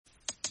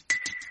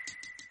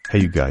Hey,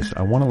 you guys,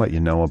 I want to let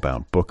you know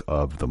about Book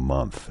of the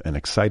Month, an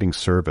exciting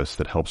service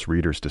that helps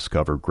readers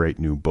discover great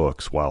new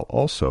books while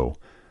also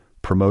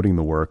promoting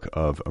the work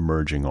of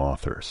emerging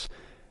authors.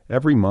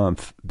 Every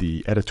month,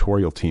 the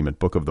editorial team at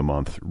Book of the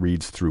Month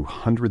reads through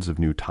hundreds of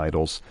new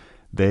titles.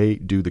 They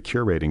do the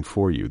curating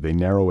for you. They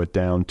narrow it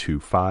down to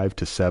 5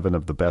 to 7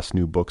 of the best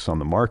new books on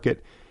the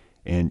market,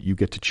 and you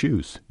get to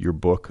choose your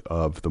Book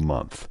of the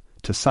Month.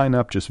 To sign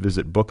up, just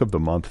visit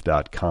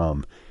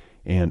bookofthemonth.com.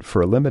 And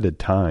for a limited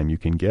time, you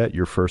can get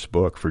your first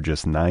book for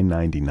just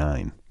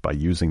 $9.99 by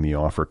using the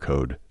offer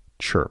code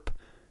CHIRP,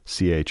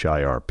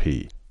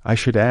 C-H-I-R-P. I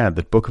should add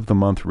that Book of the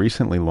Month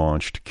recently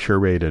launched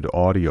curated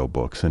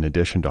audiobooks in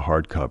addition to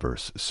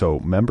hardcovers, so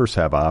members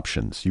have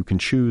options. You can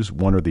choose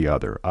one or the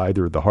other,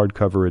 either the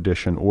hardcover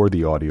edition or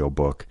the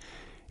audiobook.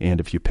 And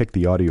if you pick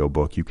the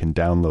audiobook, you can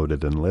download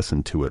it and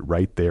listen to it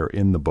right there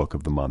in the Book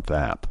of the Month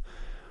app.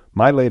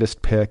 My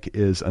latest pick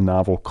is a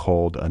novel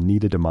called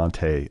Anita de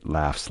Monte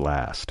Laughs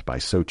Last by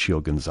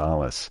Xochitl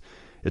Gonzalez.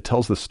 It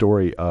tells the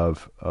story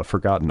of a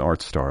forgotten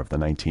art star of the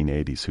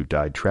 1980s who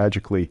died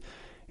tragically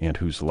and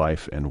whose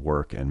life and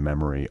work and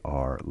memory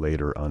are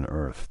later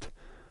unearthed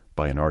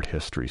by an art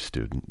history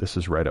student. This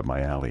is right up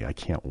my alley. I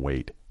can't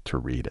wait to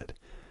read it.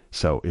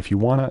 So if you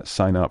want to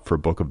sign up for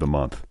Book of the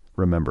Month,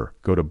 remember,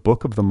 go to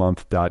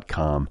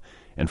bookofthemonth.com,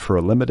 and for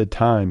a limited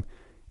time,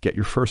 get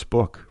your first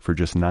book for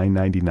just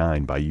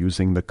 $9.99 by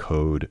using the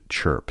code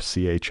CHIRP,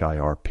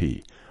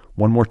 C-H-I-R-P.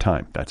 One more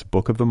time, that's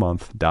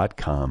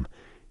bookofthemonth.com.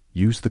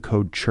 Use the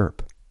code CHIRP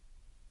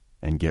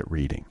and get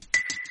reading.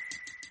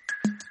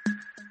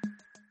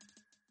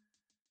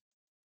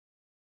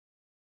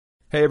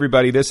 Hey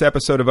everybody, this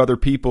episode of Other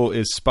People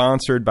is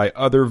sponsored by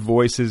Other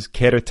Voices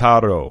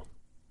Querétaro.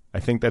 I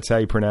think that's how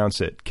you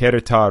pronounce it.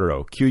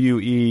 Querétaro,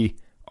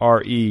 Q-U-E-R-E-T-A-R-O.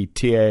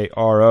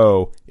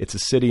 It's a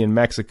city in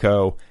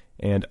Mexico.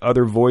 And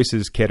Other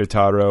Voices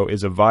Querétaro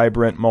is a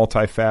vibrant,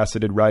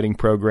 multifaceted writing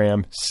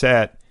program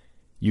set,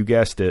 you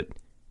guessed it,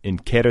 in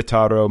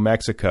Querétaro,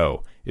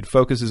 Mexico. It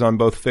focuses on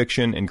both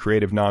fiction and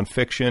creative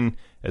nonfiction,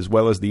 as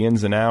well as the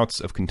ins and outs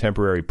of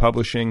contemporary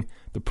publishing.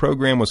 The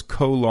program was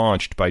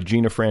co-launched by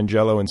Gina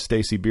Frangelo and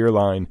Stacy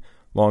Bierlein,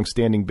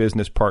 long-standing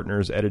business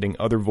partners editing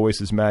Other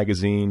Voices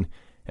magazine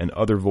and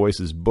Other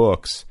Voices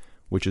Books,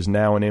 which is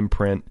now an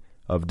imprint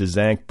of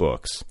Dzanc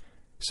Books.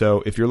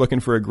 So if you're looking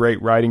for a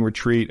great writing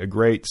retreat, a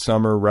great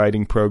summer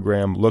writing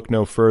program, look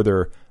no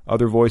further.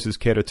 Other Voices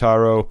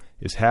Querétaro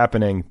is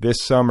happening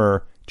this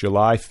summer,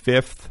 July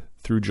 5th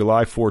through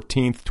July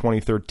 14th,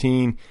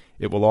 2013.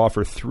 It will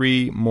offer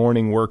 3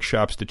 morning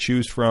workshops to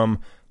choose from,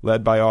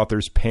 led by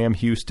authors Pam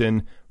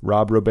Houston,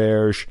 Rob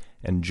Roberge,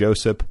 and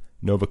Josip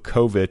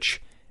Novakovic,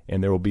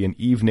 and there will be an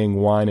evening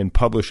wine and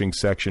publishing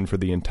section for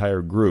the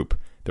entire group.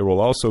 There will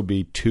also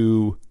be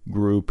 2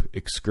 group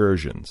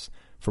excursions.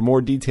 For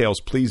more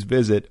details, please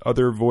visit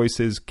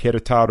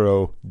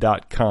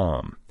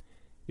othervoicesqueretaro.com.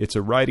 It's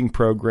a writing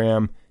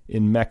program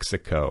in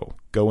Mexico.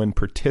 Go and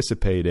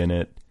participate in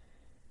it.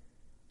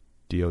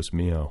 Dios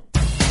mío.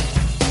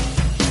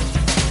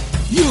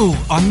 You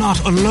are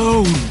not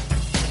alone.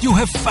 You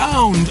have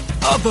found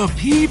other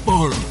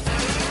people.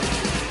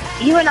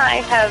 You and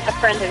I have a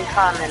friend in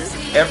common.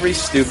 Every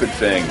stupid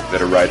thing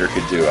that a writer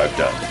could do, I've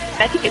done.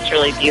 I think it's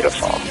really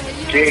beautiful.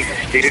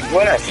 Jesus, dude,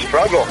 what a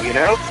struggle, you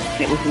know?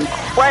 It was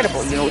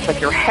incredible. You know, it was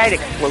like your head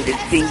exploded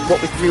seeing what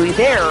was really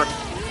there.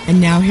 And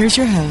now here's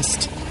your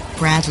host,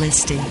 Brad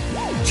Listy.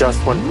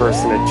 Just one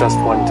person at just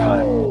one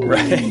time.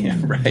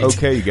 Right.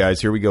 Okay, you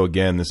guys, here we go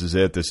again. This is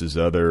it. This is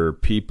Other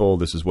People.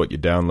 This is what you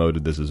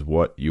downloaded. This is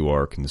what you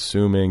are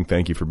consuming.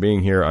 Thank you for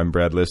being here. I'm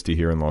Brad Listy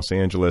here in Los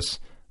Angeles.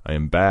 I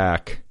am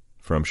back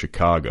from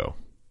Chicago.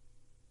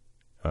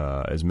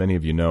 As many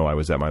of you know, I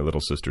was at my little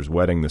sister's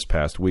wedding this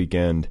past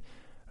weekend.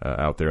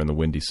 Out there in the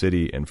Windy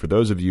City. And for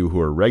those of you who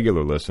are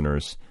regular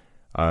listeners,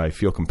 I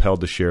feel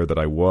compelled to share that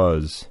I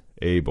was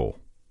able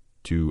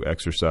to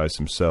exercise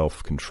some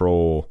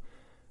self-control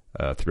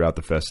throughout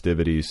the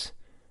festivities.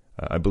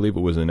 I believe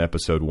it was in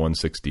episode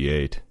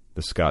 168,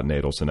 the Scott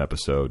Nadelson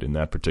episode, in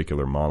that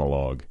particular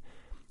monologue,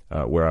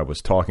 where I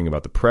was talking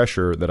about the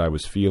pressure that I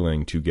was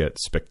feeling to get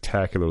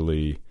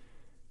spectacularly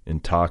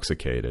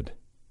intoxicated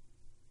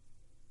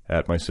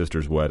at my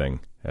sister's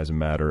wedding as a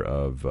matter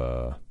of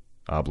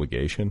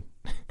obligation.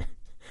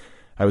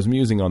 I was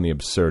musing on the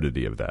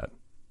absurdity of that.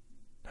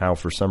 How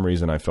for some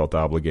reason I felt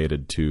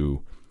obligated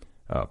to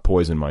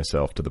poison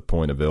myself to the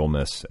point of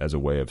illness as a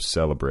way of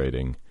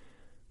celebrating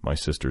my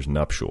sister's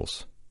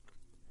nuptials.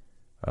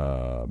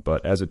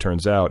 But as it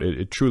turns out,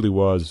 it truly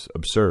was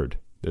absurd,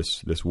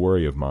 this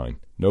worry of mine.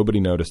 Nobody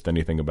noticed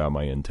anything about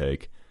my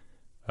intake.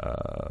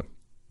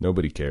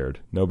 Nobody cared.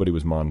 Nobody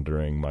was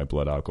monitoring my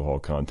blood alcohol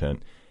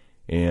content.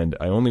 And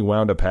I only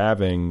wound up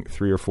having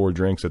 3 or 4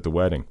 drinks at the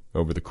wedding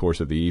over the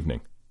course of the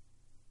evening,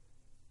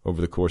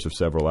 over the course of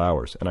several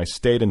hours. And I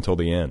stayed until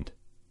the end.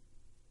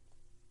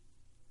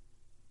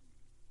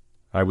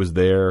 I was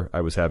there.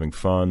 I was having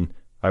fun.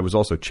 I was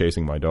also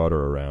chasing my daughter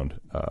around.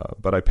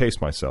 But I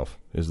paced myself,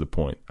 is the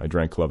point. I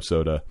drank club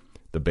soda.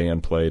 The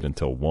band played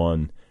until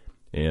 1,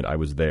 and I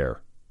was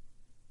there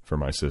for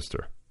my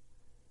sister.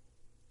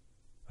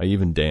 I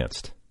even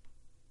danced.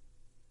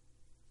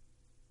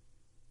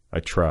 I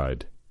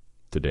tried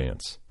to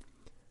dance.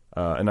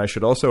 And I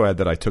should also add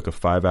that I took a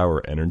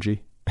 5-hour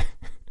energy.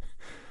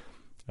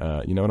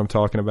 You know what I'm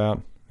talking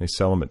about? They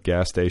sell them at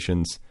gas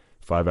stations,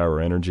 5-hour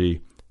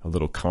energy, a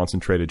little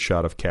concentrated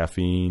shot of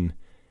caffeine,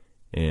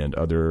 and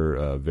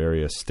other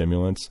various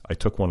stimulants. I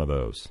took one of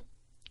those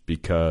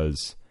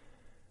because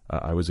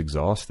I was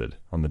exhausted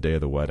on the day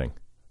of the wedding.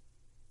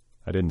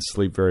 I didn't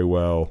sleep very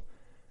well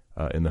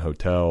in the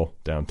hotel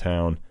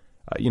downtown.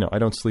 I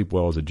don't sleep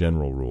well as a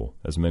general rule,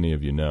 as many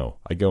of you know.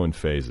 I go in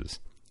phases.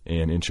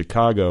 And in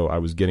Chicago, I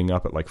was getting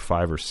up at like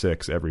 5 or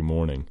 6 every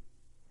morning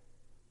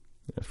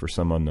for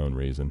some unknown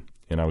reason.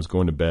 And I was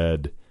going to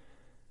bed,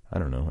 I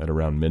don't know, at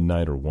around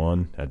midnight or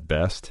 1 at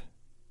best.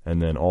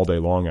 And then all day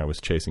long, I was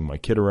chasing my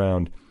kid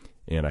around,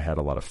 and I had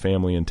a lot of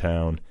family in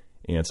town,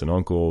 aunts and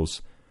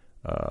uncles,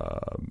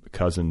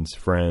 cousins,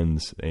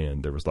 friends,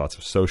 and there was lots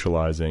of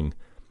socializing,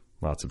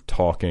 lots of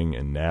talking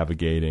and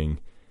navigating.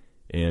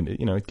 And,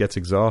 it gets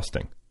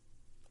exhausting.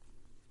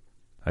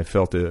 I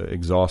felt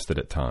exhausted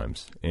at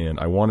times, and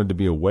I wanted to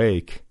be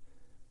awake,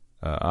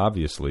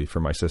 obviously, for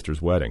my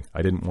sister's wedding.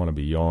 I didn't want to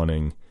be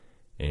yawning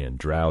and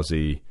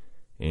drowsy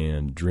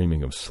and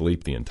dreaming of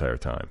sleep the entire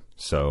time.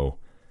 So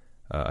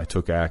I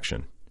took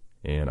action,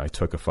 and I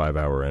took a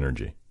 5-hour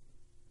energy.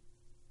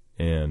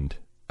 And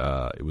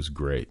it was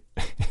great.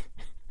 It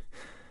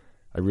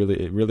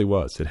really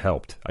was. It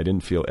helped. I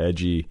didn't feel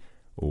edgy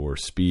or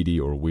speedy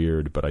or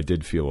weird, but I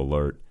did feel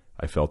alert.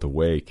 I felt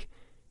awake,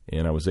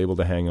 and I was able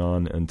to hang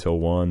on until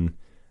 1,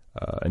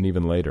 and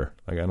even later.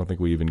 I don't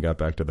think we even got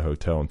back to the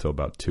hotel until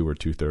about 2 or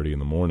 2:30 in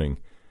the morning,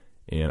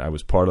 and I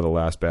was part of the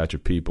last batch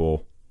of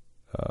people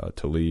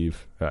to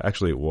leave.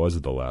 Actually, it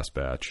was the last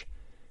batch,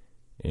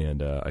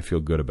 and I feel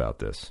good about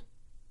this.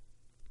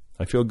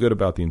 I feel good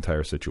about the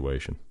entire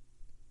situation,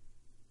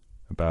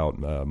 about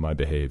my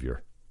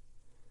behavior.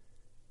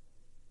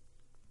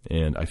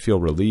 And I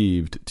feel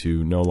relieved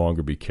to no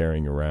longer be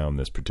carrying around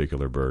this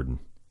particular burden.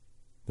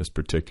 This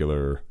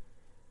particular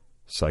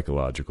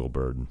psychological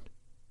burden.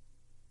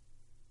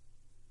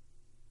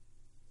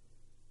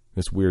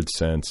 This weird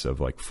sense of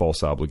like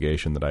false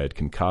obligation that I had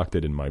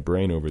concocted in my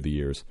brain over the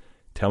years,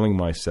 telling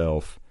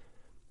myself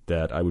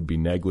that I would be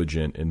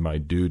negligent in my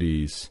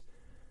duties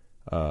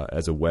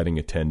as a wedding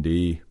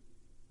attendee,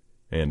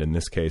 and in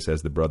this case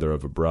as the brother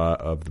of the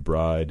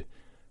bride,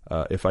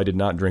 if I did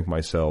not drink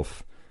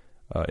myself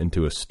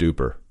into a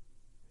stupor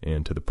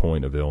and to the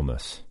point of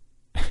illness.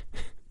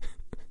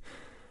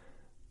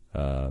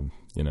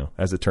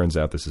 As it turns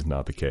out, this is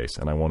not the case,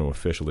 and I want to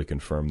officially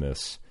confirm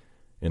this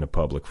in a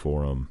public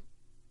forum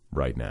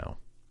right now.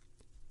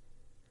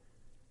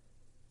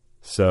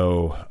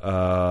 So,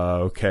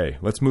 okay,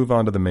 let's move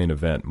on to the main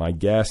event. My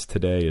guest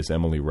today is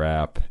Emily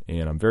Rapp,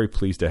 and I'm very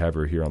pleased to have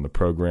her here on the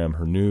program.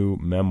 Her new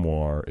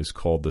memoir is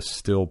called The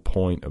Still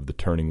Point of the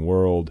Turning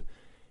World,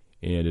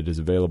 and it is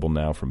available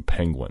now from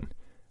Penguin.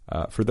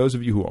 For those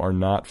of you who are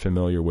not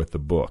familiar with the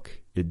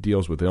book, it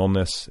deals with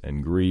illness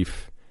and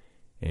grief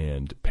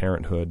and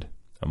parenthood,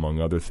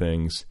 among other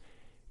things.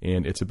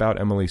 And it's about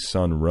Emily's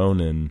son,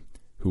 Ronan,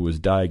 who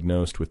was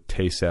diagnosed with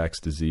Tay-Sachs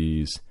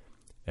disease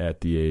at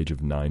the age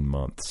of 9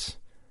 months.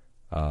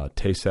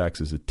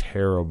 Tay-Sachs is a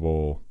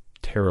terrible,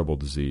 terrible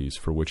disease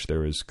for which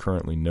there is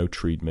currently no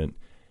treatment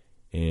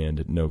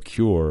and no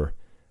cure.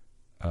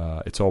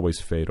 It's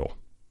always fatal,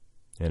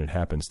 and it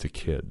happens to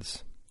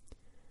kids.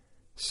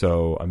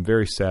 So I'm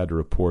very sad to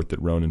report that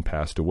Ronan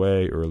passed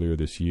away earlier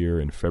this year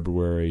in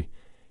February,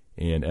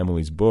 and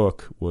Emily's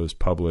book was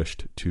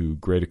published to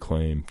great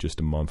acclaim just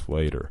a month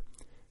later.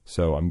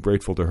 So I'm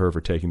grateful to her for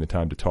taking the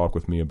time to talk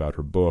with me about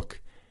her book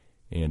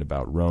and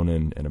about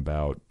Ronan and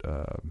about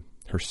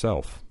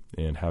herself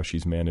and how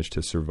she's managed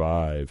to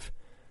survive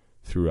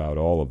throughout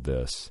all of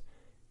this.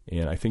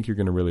 And I think you're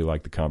going to really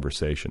like the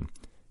conversation.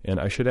 And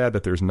I should add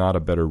that there's not a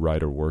better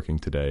writer working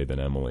today than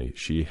Emily.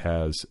 She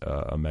has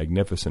a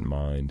magnificent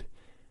mind,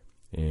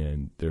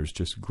 and there's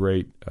just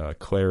great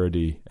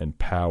clarity and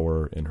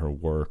power in her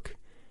work,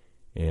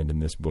 and in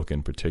this book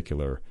in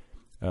particular,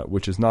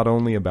 which is not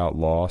only about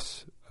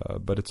loss,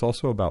 but it's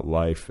also about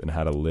life and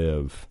how to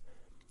live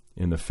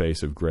in the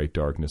face of great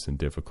darkness and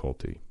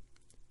difficulty.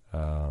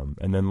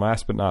 And then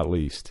last but not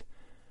least,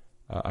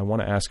 I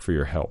want to ask for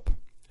your help.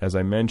 As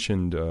I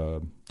mentioned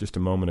just a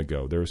moment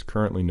ago, there is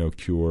currently no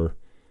cure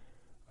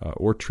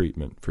or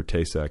treatment for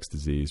Tay-Sachs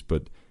disease,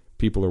 but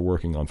people are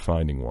working on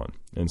finding one.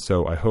 And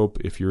so I hope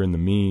if you're of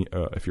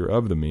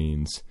the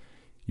means,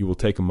 you will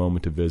take a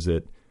moment to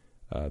visit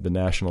the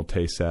National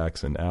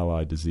Tay-Sachs and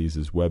Allied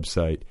Diseases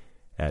website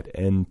at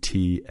ntsad.org,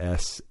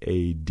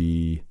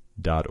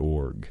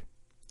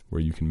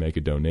 where you can make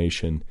a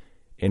donation.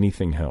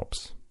 Anything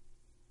helps.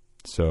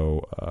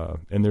 So,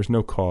 and there's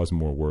no cause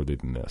more worthy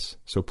than this.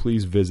 So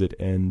please visit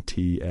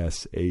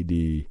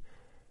ntsad.org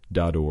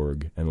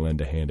and lend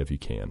a hand if you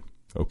can.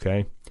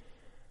 Okay?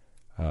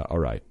 All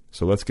right.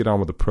 So let's get on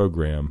with the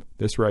program.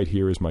 This right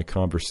here is my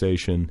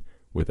conversation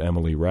with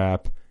Emily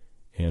Rapp,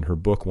 and her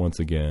book, once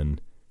again,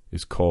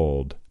 is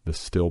called The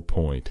Still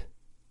Point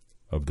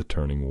of the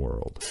Turning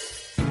World.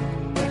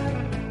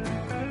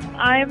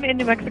 I'm in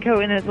New Mexico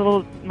in a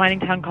little mining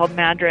town called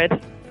Madrid,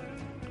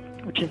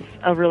 which is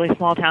a really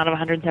small town of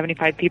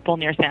 175 people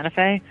near Santa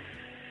Fe,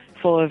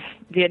 full of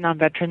Vietnam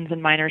veterans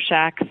and miner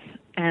shacks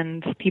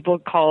and people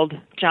called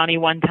Johnny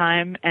One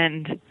Time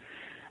and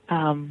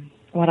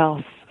what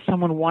else?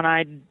 Someone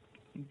One-Eyed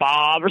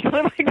Bob or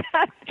something like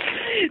that.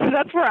 So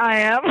that's where I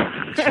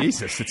am.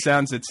 Jesus, it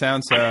sounds. It's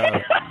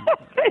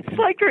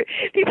like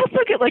people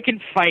still get like in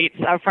fights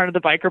out front of the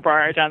biker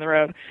bar down the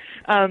road.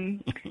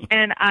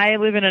 And I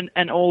live in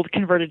an old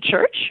converted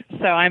church,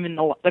 so I'm in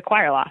the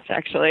choir loft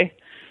actually,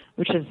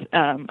 which is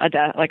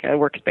like a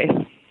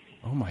workspace.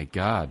 Oh my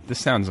God, this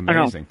sounds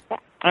amazing.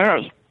 I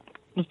know.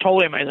 It's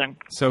totally amazing.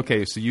 So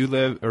okay, so you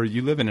live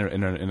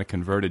in a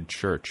converted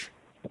church.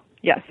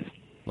 Yes.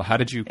 Well, how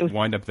did you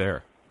wind up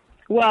there?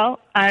 Well,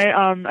 I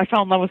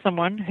fell in love with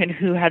someone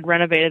who had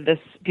renovated this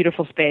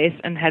beautiful space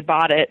and had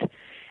bought it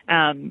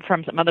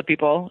from some other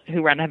people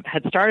who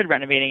had started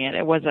renovating it.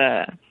 It was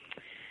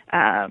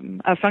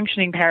a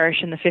functioning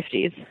parish in the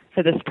 50s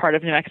for this part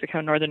of New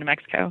Mexico, northern New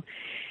Mexico,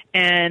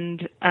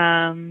 and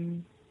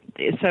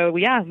so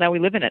yeah, now we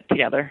live in it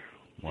together.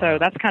 Wow. So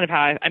that's kind of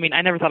how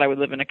I never thought I would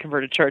live in a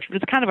converted church, but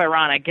it's kind of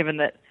ironic given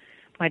that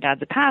my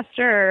dad's a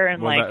pastor,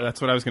 and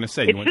that's what I was going to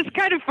say. It's just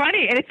kind of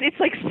funny, and it's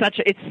like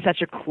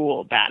such a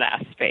cool,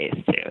 badass space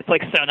too. It's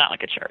like so not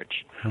like a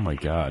church. Oh my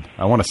God,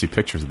 I want to see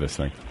pictures of this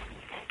thing.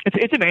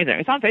 It's amazing.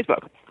 It's on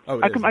Facebook.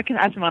 Oh, I can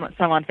add some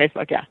on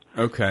Facebook. Yeah.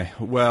 Okay.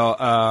 Well,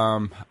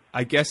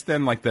 I guess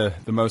then like the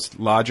most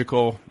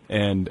logical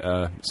and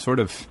sort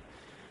of,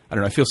 I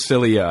don't know. I feel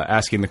silly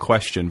asking the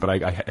question, but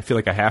I feel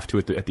like I have to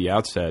at the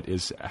outset.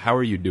 Is how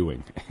are you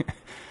doing?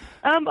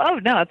 Oh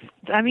no,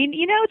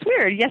 it's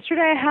weird.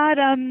 Yesterday I had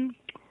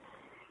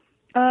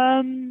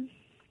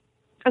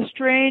a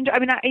strange.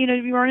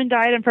 Vernon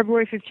died on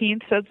February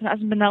 15th, so it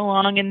hasn't been that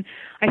long. And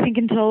I think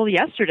until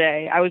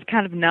yesterday, I was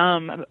kind of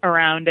numb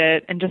around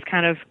it and just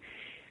kind of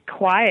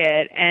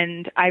quiet.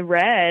 And I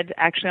read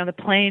actually on the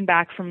plane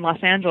back from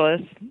Los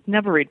Angeles.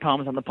 Never read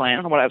poems on the plane. I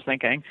don't know what I was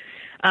thinking.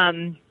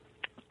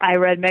 I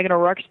read Megan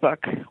O'Rourke's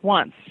book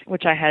once,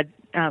 which I had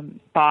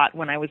bought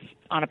when I was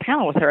on a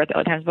panel with her at the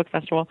LA Times Book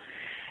Festival.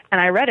 And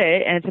I read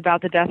it, and it's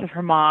about the death of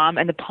her mom,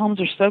 and the poems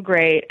are so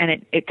great,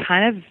 and it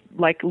kind of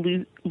like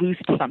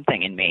loosed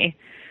something in me.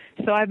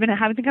 So I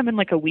think I'm in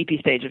like a weepy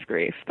stage of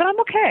grief, but I'm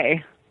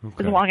okay. It's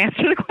a long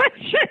answer to the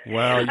question.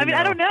 Well,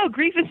 I don't know.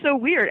 Grief is so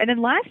weird. And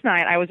then last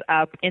night I was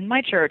up in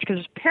my church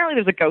because apparently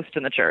there's a ghost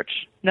in the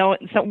church.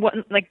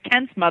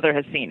 Kent's mother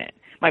has seen it.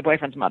 My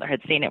boyfriend's mother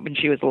had seen it when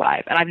she was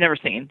alive, and I've never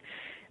seen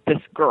this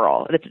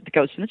girl, the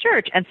ghost in the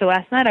church. And so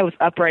last night I was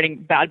up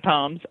writing bad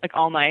poems like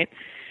all night.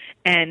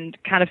 And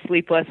kind of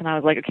sleepless, and I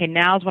was like, okay,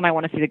 now's when I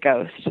want to see the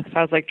ghost. So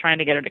I was like trying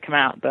to get her to come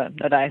out the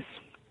dice.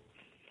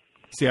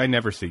 See, I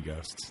never see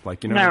ghosts.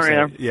 Like, Not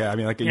really. Yeah,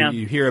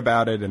 you hear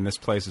about it, and this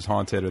place is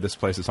haunted, or this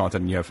place is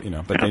haunted, and you have,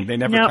 but they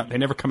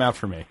never come out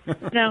for me.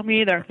 No,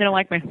 me either. They don't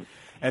like me.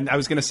 And I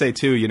was going to say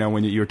too,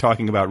 when you were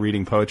talking about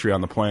reading poetry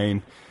on the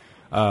plane,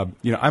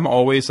 I'm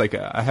always like,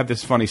 I have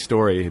this funny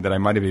story that I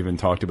might have even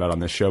talked about on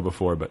this show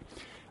before, but.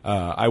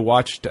 I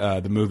watched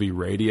the movie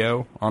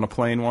Radio on a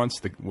plane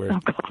once. Oh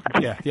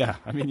God! Yeah.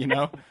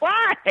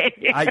 Why?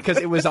 Because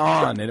it was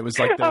on, and it was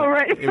like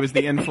right. It was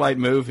the in-flight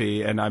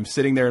movie, and I'm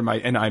sitting there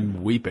and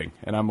I'm weeping,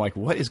 and I'm like,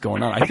 what is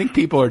going on? I think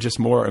people are just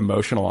more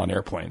emotional on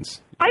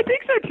airplanes. I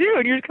think so too.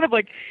 And you're just kind of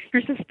like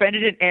you're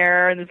suspended in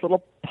air in this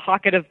little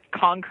pocket of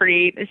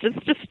concrete. It's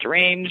just a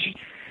strange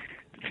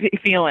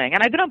feeling.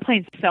 And I've been on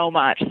planes so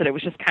much that it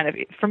was just kind of,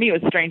 for me, it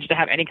was strange to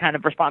have any kind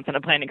of response on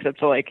a plane except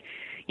to like,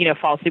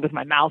 fall asleep with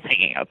my mouth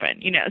hanging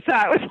open, So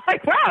I was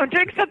like, wow, I'm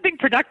doing something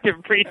productive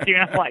pretty soon.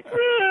 I'm like,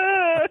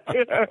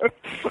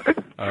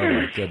 Oh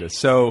my goodness.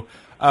 So,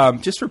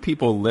 just for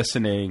people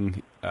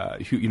listening,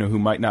 who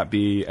might not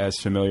be as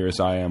familiar as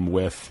I am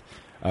with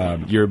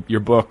your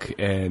book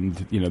and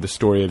the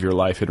story of your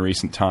life in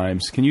recent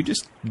times, can you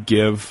just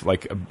give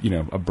like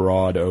a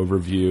broad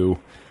overview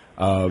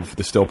of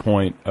the still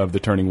point of the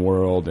Turning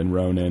World and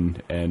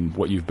Ronin and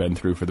what you've been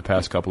through for the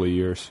past couple of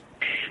years?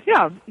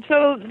 Yeah.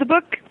 So the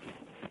book,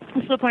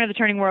 The Still Point of the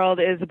Turning World,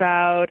 is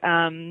about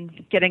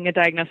getting a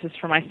diagnosis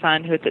for my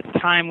son, who at the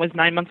time was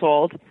 9 months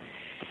old,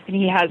 and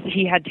he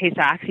had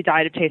Tay-Sachs. He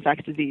died of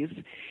Tay-Sachs disease,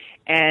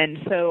 and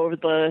so over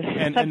the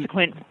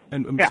subsequent.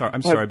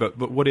 I'm sorry, but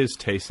what is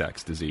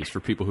Tay-Sachs disease for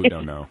people who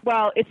don't know?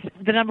 Well, it's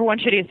the number one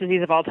shittiest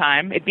disease of all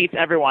time. It beats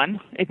everyone.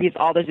 It beats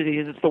all the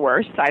diseases. It's the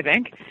worst, I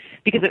think,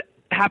 because it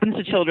happens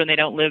to children. They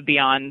don't live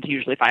beyond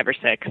usually 5 or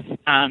 6.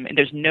 And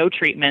there's no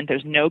treatment.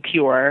 There's no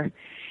cure.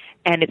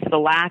 And it's the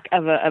lack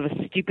of a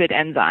stupid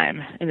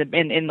enzyme.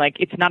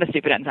 It's not a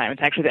stupid enzyme.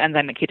 It's actually the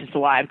enzyme that keeps us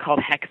alive, called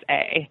Hex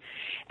A.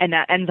 And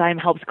that enzyme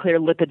helps clear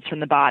lipids from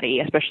the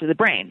body, especially the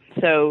brain.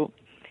 So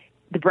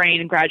the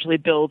brain gradually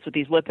builds with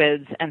these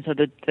lipids, and so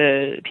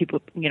the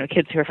people,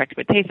 kids who are affected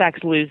with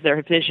Tay-Sachs lose their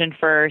vision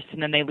first,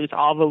 and then they lose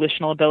all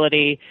volitional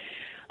ability,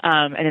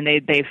 and then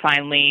they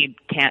finally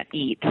can't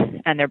eat,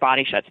 and their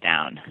body shuts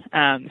down.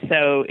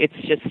 So it's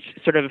just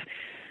sort of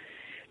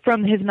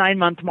from his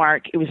 9-month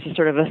mark, it was just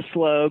sort of a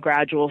slow,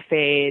 gradual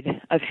fade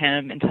of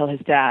him until his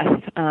death.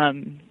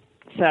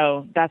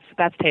 So that's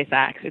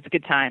Tay-Sachs. It's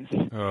good times.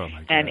 Oh my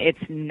God. And it's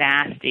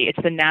nasty. It's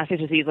the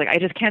nastiest disease. Like, I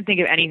just can't think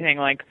of anything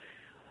like,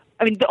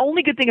 I mean, the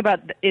only good thing about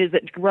it is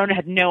that Rona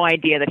had no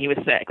idea that he was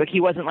sick. Like,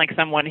 he wasn't like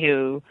someone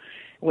who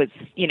was,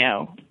 you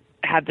know,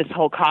 had this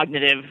whole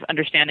cognitive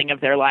understanding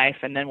of their life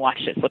and then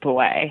watched it slip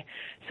away.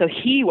 So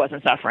he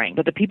wasn't suffering.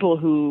 But the people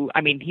who,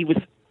 I mean, he was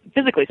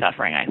physically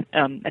suffering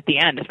at the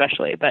end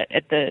especially, but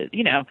at the,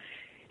 you know,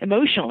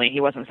 emotionally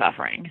he wasn't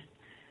suffering,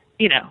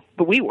 you know,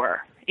 but we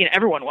were, you know,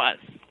 everyone was.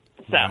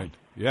 So, right.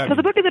 Yeah, so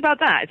the book is about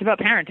that. It's about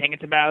parenting.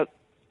 It's about,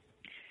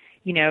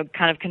 you know,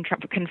 kind of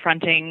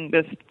confronting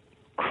this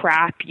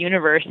crap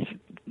universe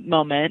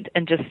moment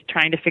and just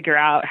trying to figure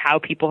out how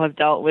people have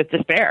dealt with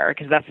despair,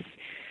 because that's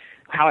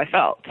how I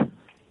felt.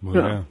 Well,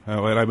 yeah.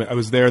 I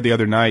was there the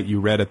other night. You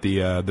read at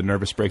the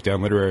Nervous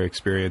Breakdown Literary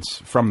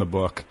Experience from the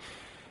book.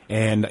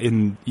 And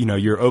in, you know,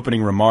 your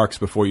opening remarks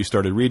before you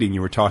started reading,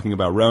 you were talking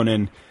about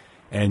Ronan,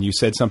 and you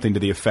said something to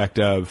the effect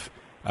of,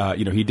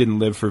 you know, he didn't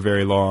live for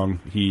very long.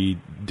 He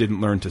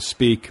didn't learn to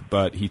speak,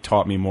 but he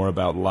taught me more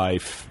about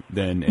life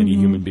than any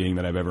human being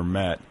that I've ever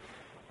met.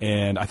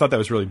 And I thought that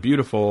was really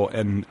beautiful.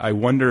 And I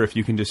wonder if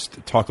you can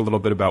just talk a little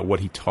bit about what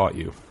he taught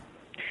you.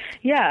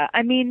 Yeah,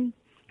 I mean,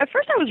 at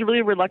first I was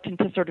really reluctant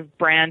to sort of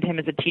brand him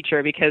as a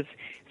teacher, because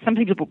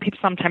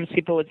sometimes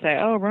people would say,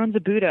 "Oh, Ron's a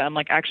Buddha." I'm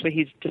like, actually,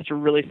 he's just a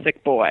really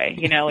sick boy.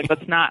 You know, like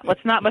let's not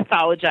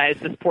mythologize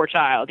this poor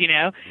child. You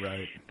know.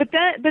 Right. But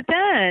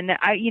then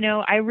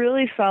I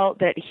really felt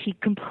that he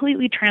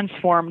completely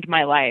transformed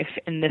my life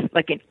in this,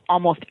 like, in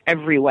almost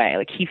every way.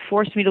 Like, he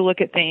forced me to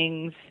look at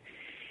things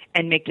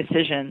and make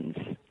decisions,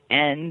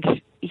 and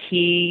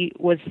he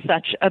was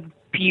such a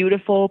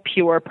beautiful,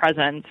 pure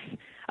presence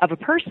of a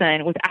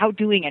person without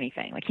doing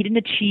anything. Like, he didn't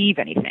achieve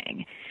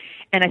anything.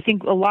 And I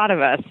think a lot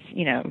of us,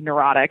 you know,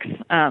 neurotics,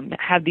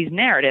 have these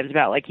narratives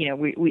about, like, you know,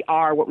 we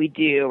are what we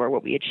do or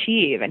what we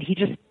achieve. And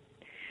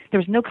there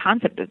was no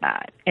concept of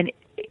that. And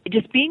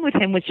just being with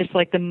him was just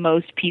like the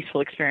most peaceful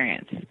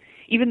experience,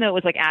 even though it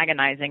was like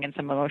agonizing in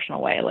some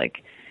emotional way.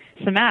 Like,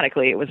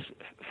 somatically, it was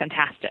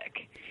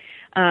fantastic.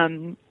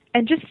 And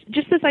just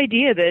this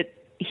idea that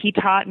he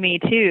taught me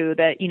too,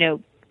 that, you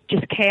know,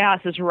 just chaos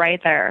is right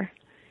there.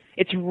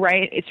 It's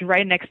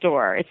right next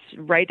door. It's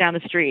right down the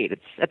street.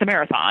 It's at the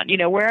marathon, you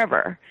know,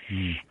 wherever.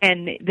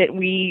 And that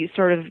we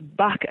sort of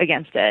buck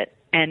against it.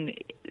 And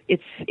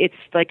it's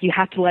like you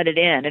have to let it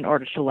in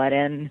order to let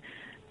in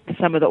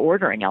some of the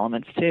ordering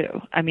elements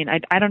too. I mean,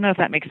 I don't know if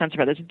that makes sense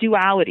about this.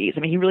 Dualities. I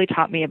mean, he really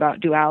taught me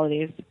about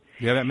dualities.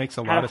 Yeah, that makes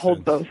a lot of sense. How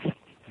to hold both.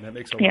 That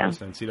makes a lot of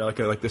sense. You know,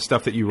 like the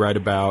stuff that you write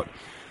about.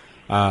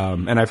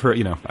 And I've heard,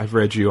 you know, I've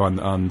read you on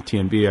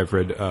TNB. I've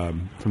read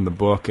from the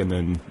book and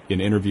then in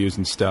interviews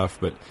and stuff.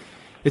 But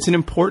it's an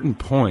important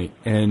point,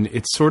 and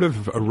it's sort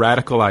of a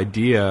radical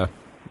idea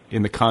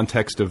in the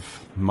context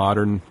of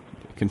modern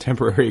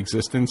contemporary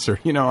existence, or,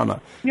 you know, on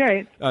a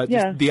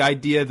just the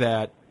idea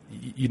that,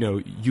 you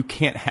know, you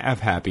can't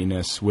have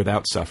happiness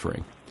without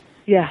suffering.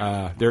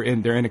 Yeah, they're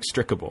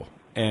inextricable,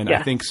 and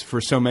I think for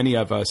so many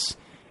of us,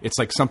 it's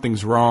like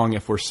something's wrong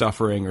if we're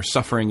suffering, or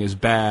suffering is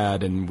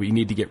bad, and we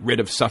need to get rid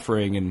of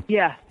suffering. And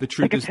the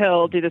truth is, a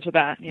pill, do this or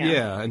that.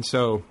 Yeah, and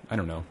so I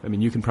don't know. I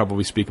mean, you can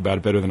probably speak about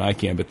it better than I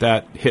can, but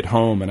that hit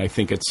home, and I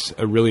think it's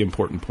a really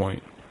important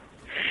point.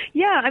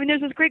 Yeah, I mean,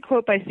 there's this great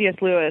quote by C.S.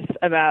 Lewis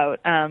about,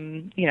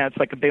 you know, it's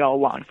like a big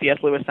old long C.S.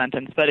 Lewis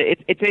sentence, but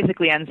it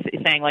basically ends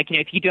saying, like, you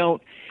know,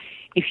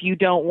 if you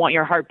don't want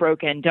your heart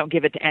broken, don't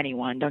give it to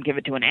anyone. Don't give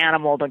it to an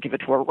animal. Don't give it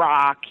to a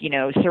rock. You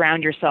know,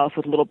 surround yourself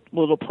with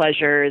little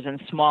pleasures and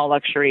small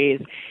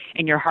luxuries,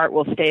 and your heart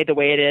will stay the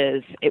way it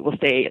is. It will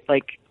stay,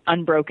 like,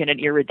 unbroken and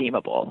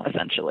irredeemable,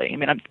 essentially. I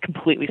mean, I'm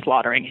completely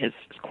slaughtering his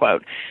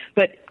quote.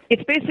 But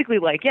it's basically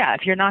like, yeah,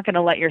 if you're not going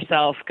to let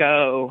yourself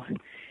go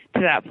to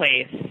that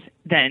place,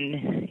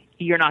 then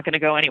you're not going to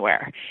go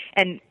anywhere.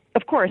 And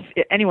of course,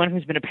 anyone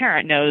who's been a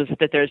parent knows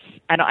that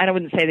I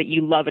wouldn't say that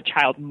you love a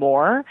child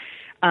more.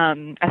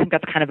 I think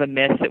that's kind of a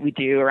myth that we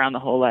do around the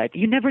whole, like,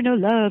 you never know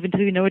love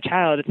until you know a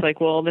child. It's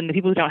like, well, then the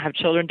people who don't have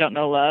children don't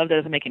know love. That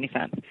doesn't make any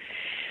sense.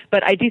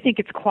 But I do think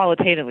it's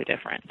qualitatively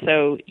different.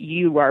 So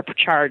you are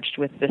charged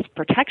with this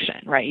protection,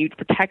 right? You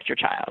protect your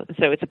child.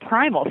 So it's a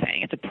primal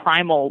thing. It's a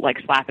primal, like,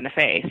 slap in the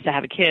face to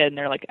have a kid, and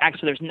they're like,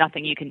 actually, there's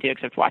nothing you can do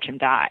except watch him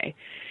die.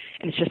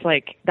 And it's just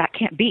like, that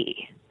can't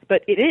be.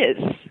 But it is.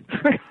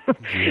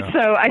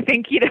 So I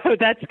think, you know,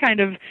 that's kind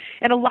of,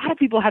 and a lot of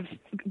people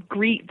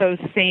greet those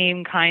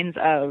same kinds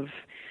of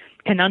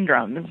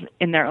conundrums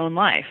in their own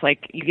life.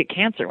 Like, you get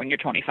cancer when you're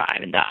 25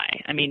 and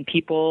die. I mean,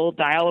 people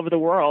die all over the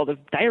world of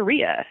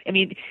diarrhea. I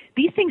mean,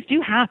 these things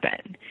do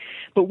happen,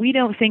 but we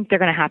don't think they're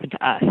going to happen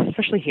to us,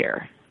 especially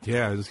here.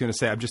 Yeah, I was going to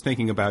say, I'm just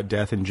thinking about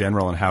death in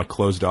general and how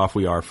closed off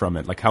we are from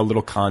it, like how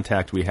little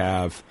contact we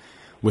have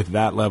with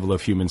that level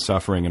of human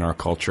suffering in our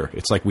culture.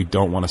 It's like we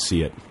don't want to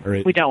see it.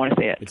 We don't want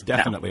to see it. It's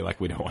definitely like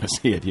we don't want to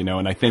see it, you know.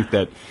 And I think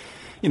that,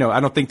 you know, I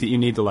don't think that you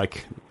need to,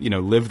 like, you know,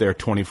 live there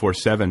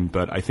 24/7,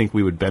 but I think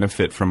we would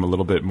benefit from a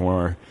little bit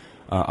more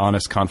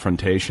honest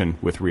confrontation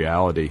with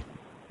reality.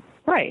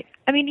 Right.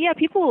 I mean, yeah,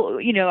 people,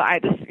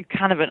 this is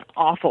kind of an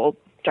awful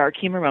dark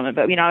humor moment,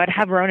 but, I'd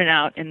have Ronan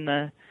out in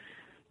the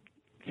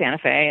Santa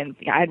Fe, and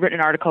I had written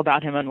an article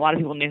about him, and a lot of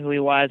people knew who he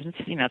was. It's,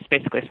 it's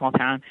basically a small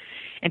town.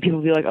 And people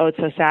would be like, oh, it's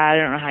so sad. I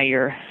don't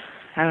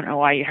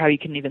know how you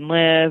can even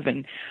live,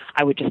 and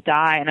I would just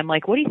die. And I'm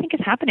like, what do you think is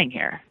happening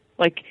here?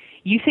 Like,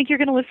 you think you're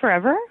going to live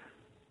forever?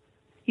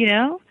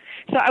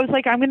 So I was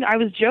like, I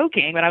was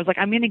joking, but I was like,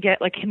 I'm going to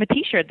get like him a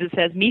t-shirt that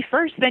says me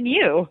first, then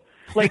you.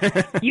 Like,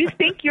 you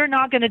think you're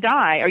not going to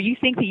die, or you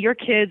think that your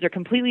kids are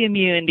completely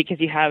immune because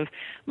you have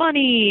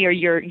money, or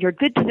you're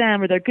good to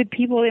them, or they're good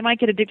people. They might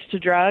get addicted to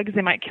drugs.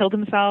 They might kill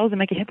themselves. They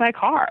might get hit by a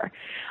car.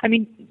 I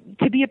mean,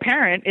 to be a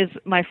parent, is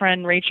my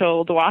friend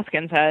Rachel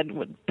DeWaskin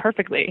said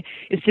perfectly,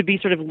 is to be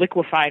sort of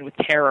liquefied with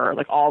terror,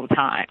 like all the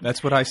time.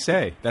 That's what I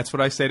say. That's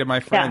what I say to my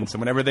friends. Yeah. And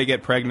whenever they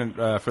get pregnant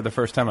for the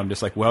first time, I'm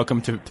just like,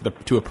 welcome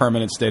to a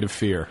permanent state of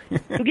fear.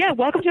 Yeah,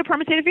 welcome to a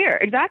permanent state of fear.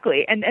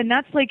 Exactly. And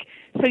that's like,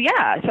 so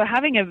yeah, so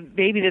having a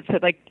baby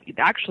that's like,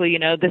 actually,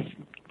 this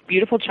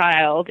beautiful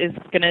child is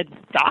going to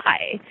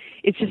die.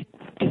 It's just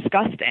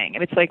disgusting.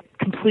 And it's like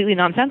completely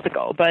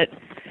nonsensical, but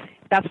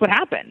that's what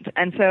happened.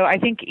 And so I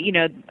think,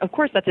 of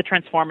course that's a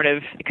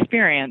transformative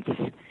experience,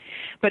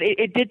 but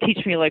it did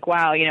teach me like,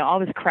 wow, all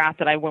this crap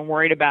that I've been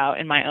worried about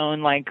in my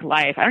own like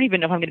life, I don't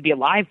even know if I'm going to be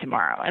alive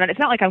tomorrow. And it's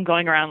not like I'm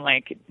going around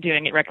like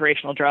doing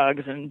recreational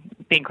drugs and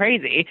being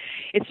crazy.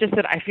 It's just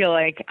that I feel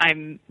like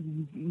I'm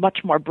much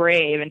more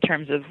brave in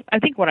terms of, I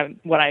think what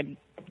I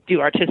do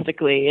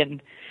artistically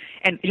and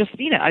just,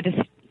 I just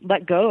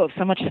let go of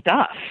so much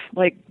stuff,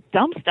 like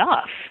dumb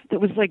stuff that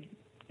was like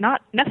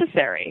not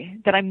necessary,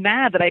 that I'm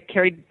mad that I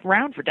carried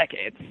around for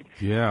decades.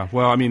 Yeah.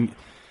 Well, I mean,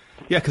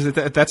 yeah, because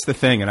that's the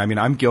thing. And I mean,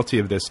 I'm guilty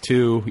of this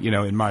too,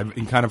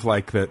 in kind of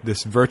like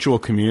this virtual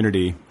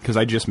community, because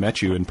I just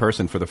met you in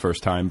person for the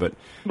first time. But,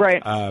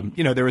 right.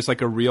 There was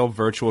like a real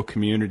virtual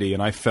community,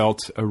 and I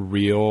felt a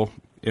real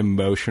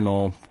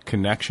emotional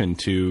connection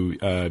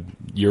to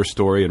your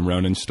story and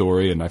Ronan's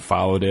story, and I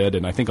followed it.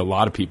 And I think a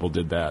lot of people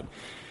did that.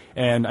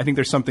 And I think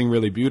there's something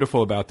really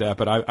beautiful about that.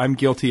 But I'm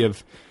guilty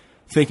of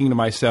thinking to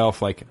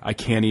myself, like, I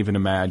can't even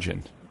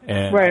imagine.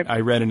 And right.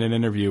 I read in an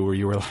interview where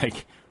you were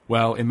like,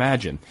 well,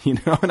 imagine,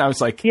 and I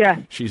was like,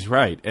 yeah, she's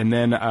right. And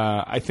then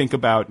I think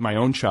about my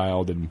own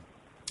child, and,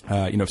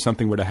 if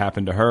something were to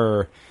happen to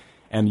her,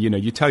 and,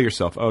 you tell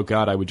yourself, oh,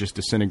 God, I would just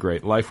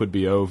disintegrate. Life would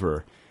be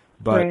over.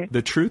 But right.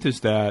 The truth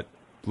is that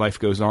life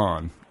goes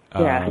on,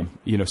 yeah.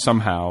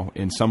 Somehow,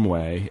 in some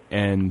way.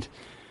 And,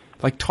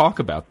 like, talk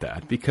about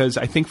that. Because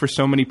I think for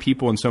so many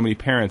people and so many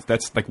parents,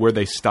 that's, like, where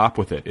they stop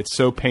with it. It's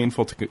so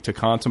painful to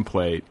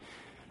contemplate.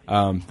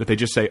 That they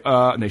just say,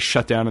 and they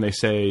shut down and they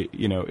say,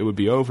 it would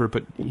be over.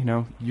 But,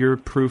 you're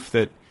proof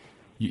that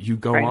you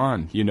go right.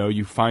 on,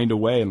 you find a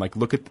way. And like,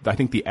 look at, I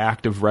think the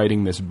act of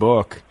writing this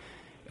book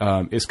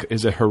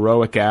is a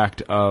heroic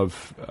act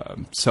of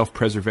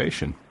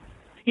self-preservation.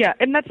 Yeah.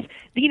 And that's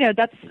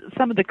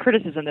some of the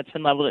criticism that's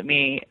been leveled at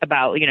me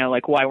about,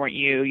 like, why weren't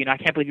you, I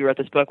can't believe you wrote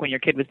this book when your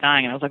kid was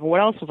dying. And I was like, well,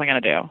 what else was I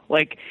going to do?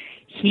 Like,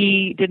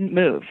 he didn't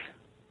move.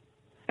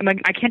 I'm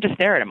like, I can't just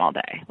stare at him all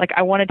day. Like,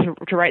 I wanted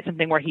to write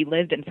something where he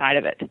lived inside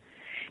of it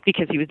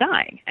because he was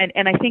dying.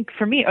 And I think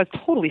for me, it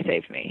totally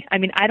saved me. I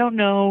mean, I don't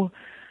know,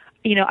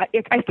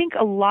 I think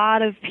a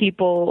lot of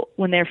people,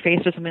 when they're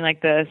faced with something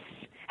like this,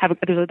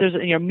 there's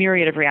a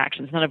myriad of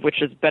reactions, none of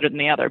which is better than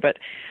the other. But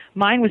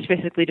mine was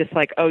basically just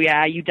like, oh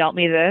yeah, you dealt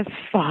me this?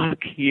 Fuck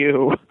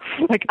you.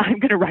 Like, I'm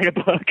going to write a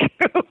book.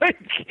 Like,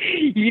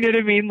 you know what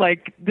I mean?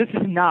 Like, this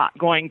is not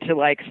going to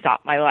like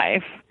stop my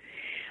life.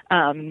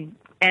 And,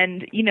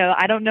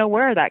 I don't know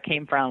where that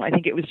came from. I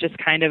think it was just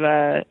kind of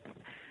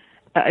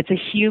it's a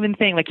human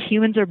thing. Like,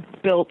 humans are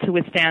built to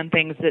withstand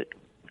things that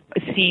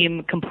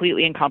seem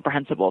completely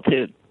incomprehensible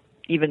to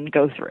even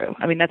go through.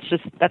 I mean,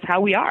 that's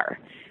how we are.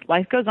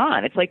 Life goes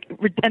on. It's like,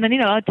 and then,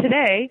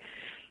 today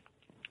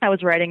I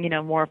was writing,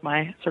 more of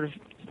my sort of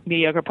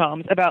mediocre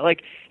poems about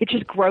like, it's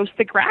just gross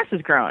that grass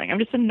is growing. I'm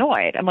just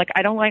annoyed. I'm like,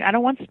 I don't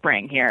want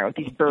spring here with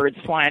these birds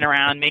flying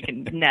around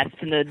making nests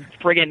in the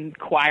friggin'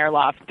 choir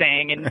loft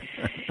thing. And,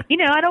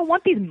 I don't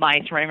want these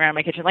mice running around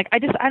my kitchen. Like, I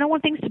don't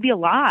want things to be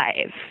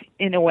alive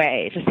in a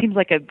way. It just seems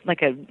like a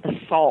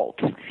assault.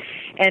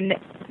 And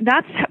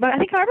that's, but I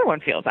think how everyone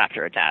feels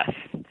after a death.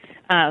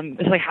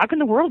 It's like, how can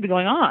the world be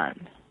going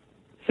on?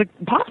 It's like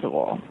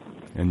impossible.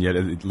 And yet,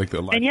 it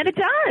does. And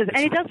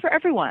it does for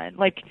everyone.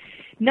 Like,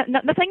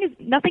 nothing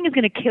is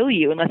going to kill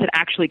you unless it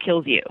actually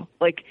kills you.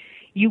 Like,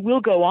 you will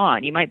go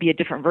on. You might be a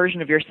different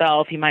version of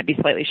yourself. You might be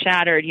slightly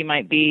shattered. You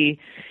might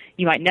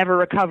never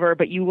recover,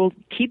 but you will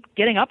keep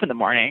getting up in the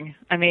morning.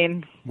 I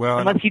mean,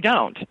 unless you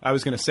don't. I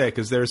was going to say,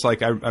 because there's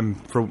like,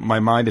 my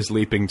mind is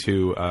leaping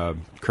to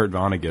Kurt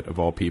Vonnegut of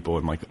all people,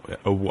 and like,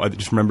 I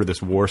just remember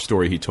this war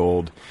story he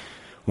told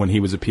when he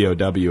was a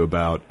POW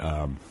about,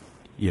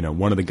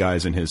 one of the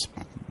guys in his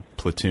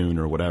platoon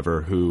or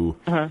whatever who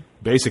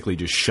basically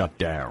just shut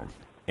down,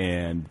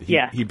 and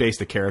he based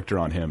the character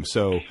on him.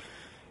 So,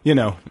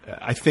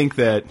 I think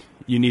that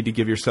you need to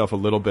give yourself a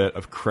little bit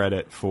of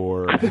credit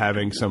for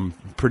having some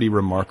pretty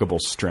remarkable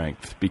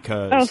strength,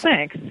 because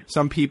thanks.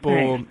 Some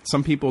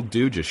people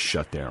do just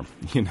shut down,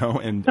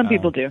 and some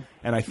people do.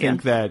 And I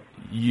think that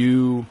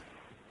you,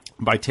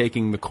 by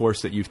taking the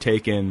course that you've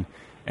taken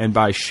and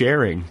by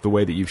sharing the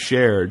way that you've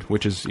shared,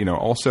 which is,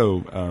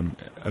 also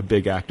a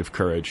big act of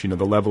courage,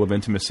 the level of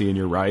intimacy in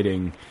your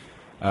writing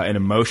and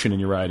emotion in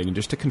your writing, and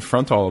just to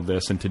confront all of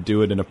this and to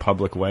do it in a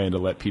public way and to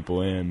let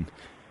people in.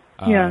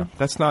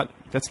 That's not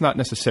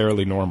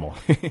necessarily normal.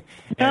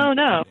 No.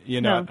 No.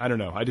 I don't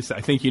know. I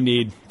think you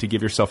need to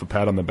give yourself a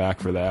pat on the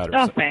back for that.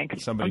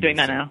 Thanks. Somebody I'm doing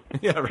that now.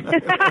 Yeah,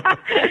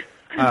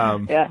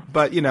 right.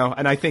 But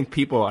and I think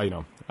people,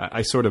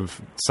 I sort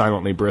of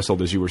silently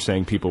bristled as you were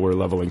saying people were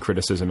leveling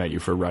criticism at you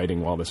for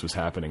writing while this was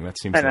happening. That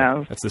seems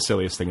like that's the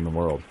silliest thing in the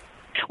world.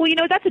 Well,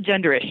 that's a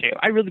gender issue.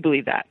 I really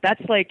believe that.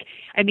 That's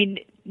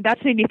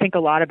that's made me think a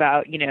lot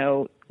about,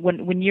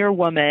 when you're a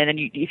woman and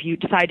if you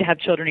decide to have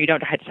children or you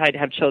don't decide to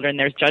have children,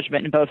 there's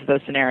judgment in both of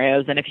those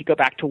scenarios. And if you go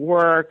back to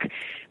work,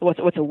 what's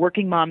a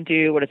working mom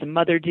do? What does a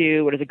mother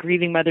do? What does a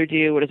grieving mother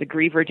do? What does a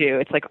griever do?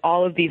 It's like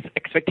all of these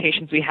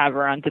expectations we have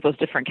around those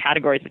different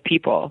categories of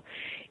people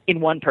in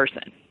one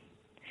person.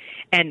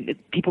 And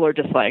people are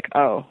just like,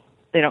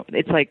 they don't,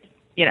 it's like,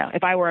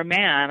 if I were a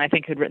man, I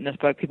think who'd written this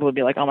book, people would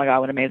be like, oh my God,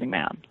 what an amazing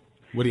man.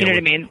 What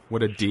I mean?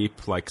 What a deep,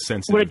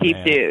 sensitive What a deep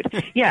man.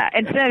 dude. Yeah.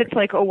 Instead, it's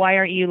like, why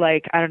aren't you I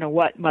don't know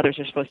what mothers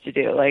are supposed to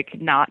do,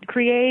 not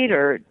create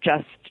or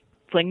just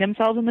fling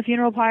themselves in the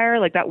funeral pyre?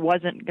 That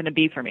wasn't going to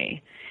be for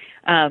me.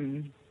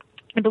 And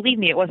believe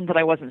me, it wasn't that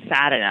I wasn't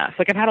sad enough.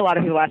 I've had a lot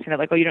of people ask me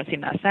that, you don't seem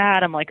that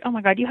sad. I'm like, oh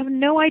my God, you have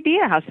no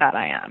idea how sad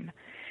I am.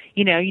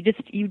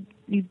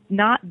 You've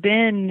not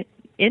been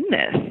in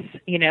this.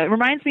 It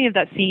reminds me of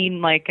that scene,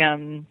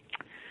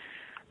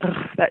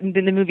 that in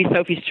the movie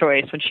Sophie's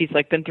Choice, when she's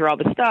been through all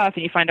this stuff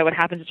and you find out what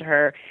happens to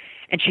her,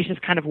 and she's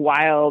just kind of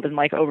wild and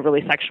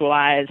overly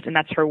sexualized, and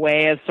that's her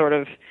way of sort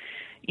of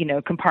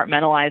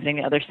compartmentalizing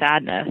the other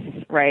sadness,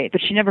 right?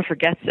 But she never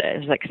forgets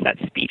it. There's that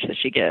speech that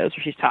she gives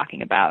where she's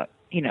talking about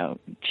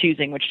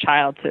choosing which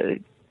child to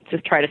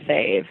just try to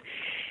save,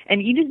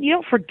 and you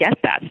don't forget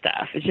that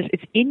stuff.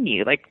 It's in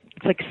you,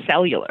 it's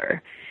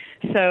cellular.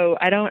 So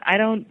I don't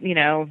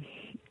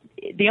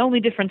the only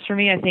difference for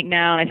me, I think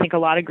now, and I think a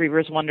lot of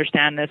grievers will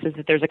understand this, is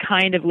that there's a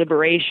kind of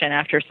liberation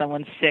after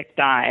someone sick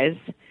dies,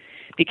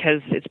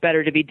 because it's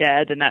better to be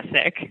dead than not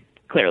sick,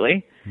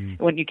 clearly,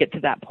 when you get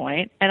to that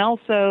point. And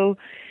also,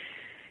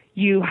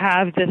 you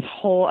have this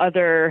whole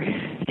other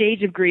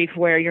stage of grief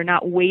where you're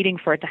not waiting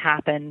for it to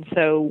happen.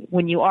 So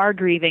when you are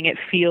grieving, it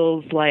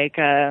feels like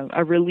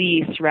a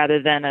release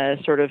rather than a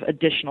sort of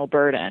additional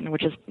burden,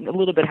 which is a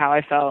little bit how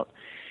I felt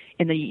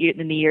in the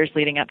years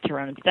leading up to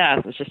Ronan's death.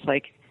 It was just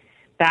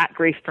that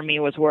grief for me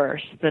was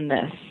worse than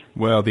this.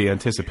 Well, the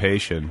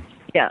anticipation.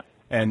 Yeah.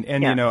 And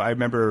I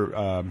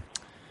remember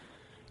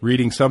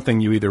reading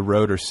something you either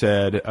wrote or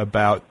said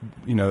about,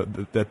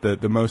 that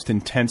the most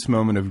intense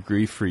moment of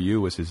grief for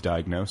you was his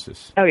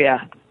diagnosis. Oh, yeah.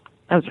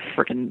 I was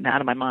freaking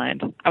out of my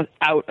mind. I was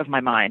out of my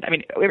mind. I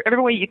mean,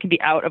 every way you can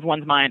be out of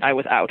one's mind, I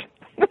was out.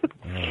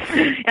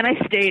 And I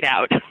stayed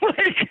out.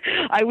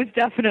 I was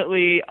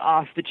definitely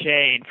off the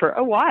chain for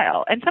a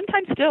while. And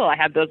sometimes still I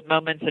have those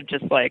moments of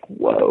just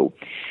whoa.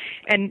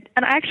 And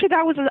actually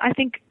that was, I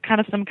think, kind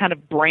of some kind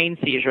of brain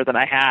seizure that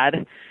I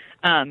had.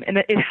 And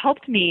it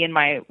helped me in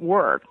my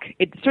work.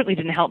 It certainly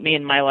didn't help me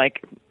in my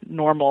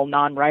normal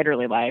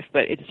non-writerly life,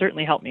 but it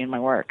certainly helped me in my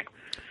work.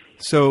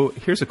 So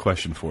here's a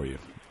question for you.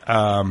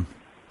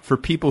 For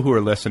people who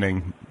are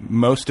listening,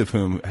 most of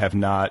whom have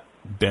not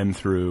been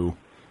through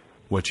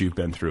what you've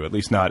been through, at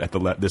least not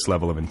at this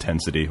level of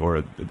intensity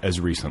or as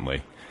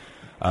recently.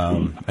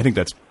 I think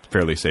that's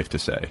fairly safe to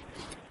say.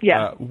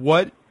 Yeah.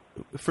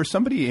 For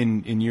somebody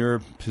in your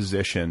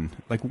position,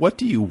 what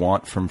do you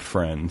want from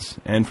friends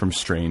and from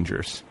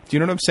strangers? Do you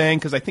know what I'm saying?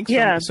 Because I think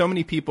so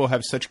many people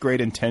have such great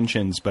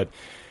intentions, but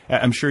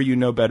I'm sure you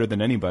know better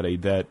than anybody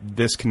that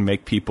this can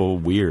make people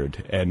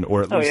weird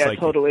or at least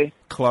totally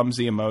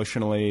clumsy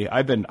emotionally.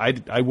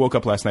 I woke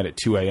up last night at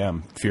 2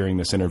 a.m. fearing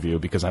this interview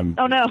because I'm.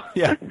 Oh no.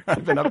 Yeah,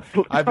 I've been up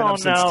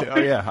since. Oh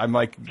yeah, I'm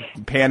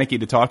panicky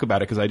to talk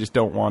about it because I just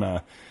don't want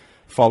to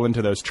fall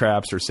into those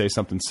traps or say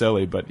something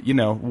silly. But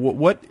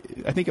what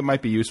I think it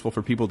might be useful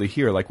for people to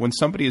hear, when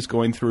somebody is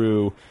going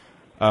through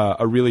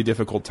a really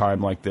difficult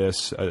time like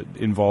this,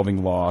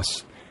 involving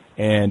loss,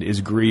 and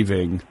is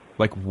grieving,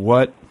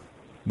 what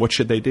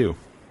should they do?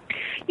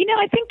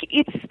 I think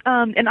it's,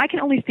 and I can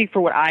only speak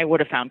for what I would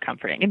have found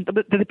comforting. And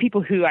the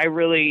people who I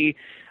really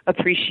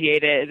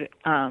appreciated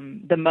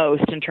the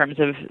most in terms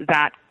of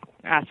that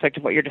aspect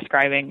of what you're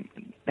describing,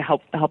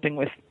 helping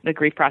with the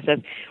grief process,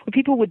 were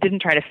people who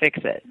didn't try to fix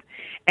it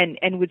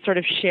and would sort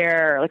of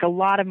share, a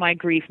lot of my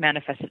grief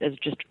manifested as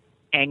just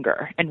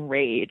anger and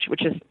rage,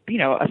 which is,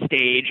 a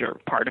stage or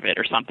part of it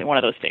or something, one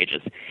of those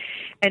stages.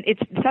 And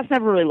that's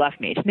never really left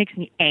me. It just makes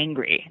me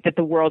angry that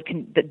the world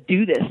can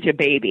do this to a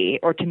baby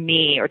or to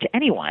me or to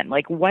anyone.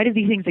 Like, why do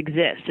these things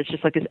exist? It's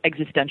just like this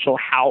existential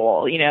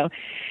howl, you know?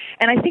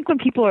 And I think when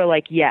people are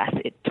like, yes,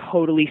 it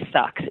totally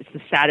sucks. It's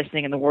the saddest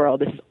thing in the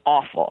world. This is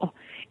awful.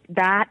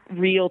 That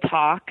real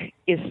talk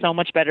is so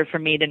much better for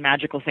me than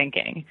magical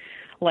thinking.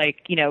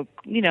 Like, you know,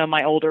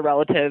 my older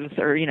relatives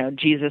or, you know,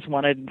 Jesus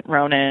wanted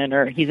Ronan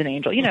or he's an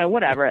angel, you know,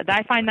 whatever.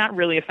 I find that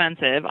really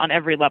offensive on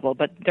every level,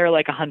 but they're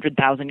like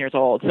 100,000 years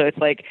old. So it's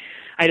like,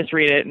 I just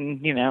read it and,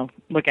 you know,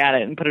 look at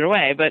it and put it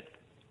away. But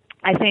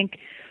I think,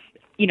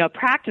 you know,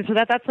 practice, so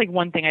that's like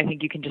one thing I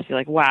think you can just be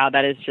like, wow,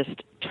 that is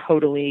just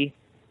totally,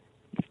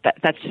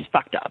 that's just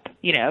fucked up,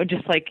 you know,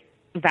 just like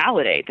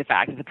validate the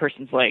fact that the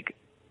person's like,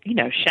 you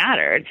know,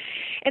 shattered.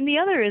 And the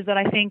other is that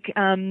I think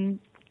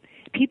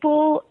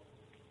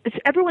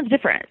everyone's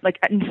different. Like,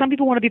 some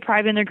people want to be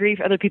private in their grief,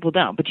 other people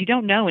don't. But you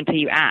don't know until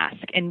you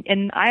ask.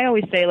 And I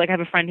always say, like, I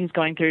have a friend who's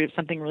going through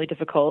something really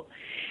difficult,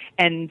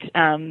 and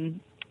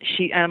I'm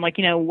like,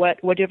 you know,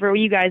 whatever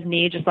you guys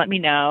need, just let me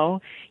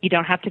know. You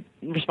don't have to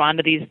respond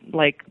to these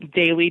like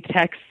daily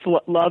texts,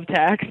 love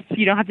texts.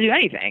 You don't have to do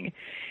anything.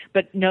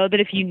 But know that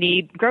if you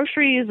need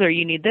groceries or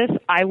you need this,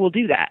 I will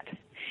do that.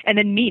 And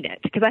then mean it.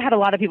 Because I had a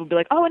lot of people be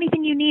like, oh,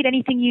 anything you need. And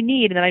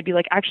then I'd be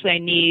like, actually, I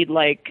need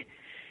like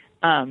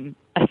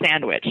a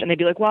sandwich. And they'd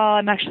be like, well,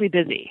 I'm actually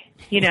busy,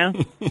 you know?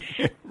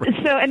 Right.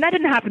 So, and that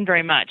didn't happen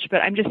very much,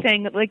 but I'm just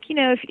saying that, like, you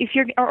know, if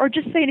you're, or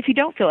just saying if you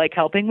don't feel like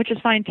helping, which is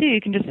fine too, you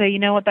can just say, you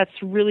know what, that's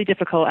really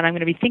difficult and I'm going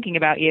to be thinking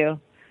about you.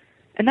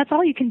 And that's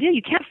all you can do.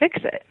 You can't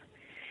fix it.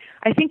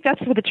 I think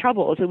that's what the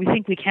trouble is, that we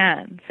think we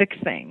can fix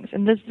things.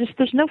 And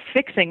there's no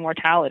fixing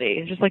mortality.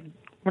 It's just like,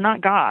 we're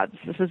not gods.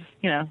 This is,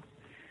 you know,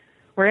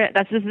 we're it.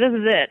 This is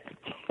it.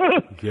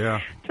 Yeah.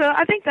 So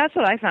I think that's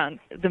what I found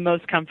the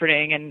most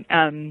comforting.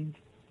 And,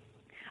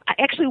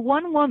 actually,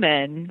 one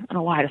woman, I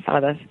don't know why I just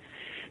thought of this,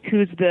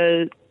 who's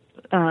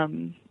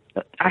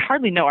I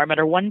hardly know her. I met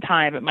her one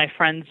time at my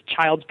friend's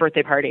child's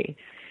birthday party.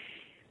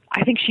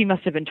 I think she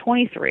must have been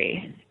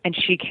 23, and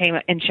she came,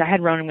 and I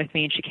had Ronan with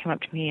me, and she came up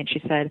to me and she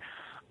said,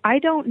 I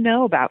don't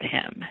know about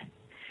him,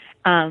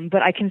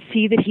 but I can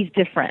see that he's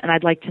different, and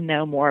I'd like to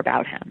know more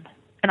about him.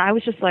 And I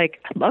was just like,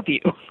 I love you.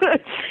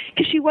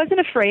 Because she wasn't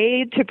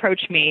afraid to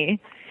approach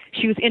me.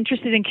 She was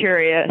interested and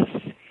curious.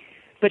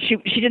 But she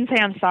didn't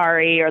say I'm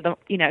sorry, or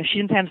she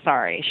didn't say I'm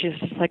sorry. She was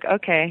just like,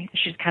 okay.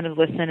 She just kind of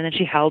listened, and then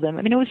she held him.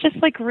 I mean, it was just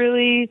like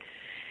really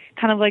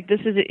kind of like, this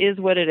is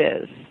what it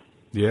is.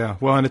 Yeah.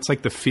 Well, and it's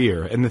like the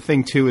fear. And the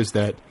thing too is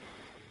that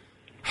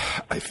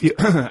I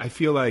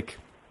feel like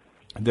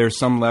there's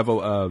some level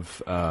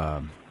of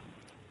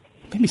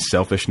maybe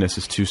selfishness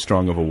is too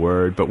strong of a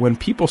word, but when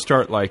people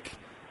start like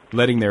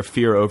letting their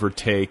fear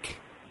overtake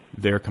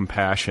their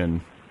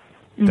compassion,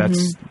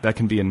 that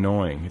can be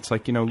annoying. It's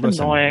like, you know,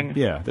 listen, annoying.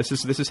 Yeah, this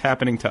is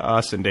happening to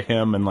us and to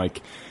him, and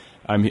like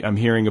I'm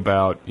hearing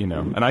about, you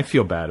know, and I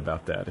feel bad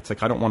about that. It's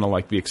like I don't want to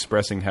like be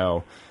expressing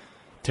how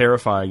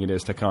terrifying it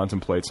is to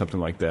contemplate something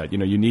like that. You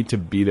know, you need to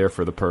be there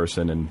for the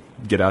person and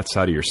get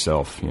outside of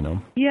yourself, you know.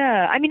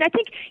 Yeah, I mean, I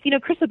think, you know,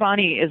 Chris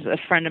Abani is a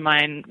friend of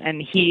mine,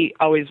 and he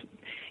always,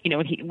 you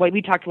know,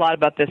 we talked a lot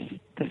about this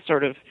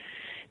sort of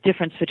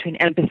difference between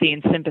empathy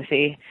and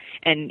sympathy.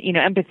 And, you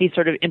know, empathy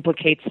sort of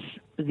implicates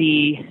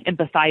the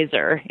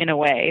empathizer in a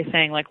way,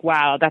 saying like,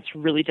 wow, that's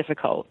really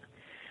difficult.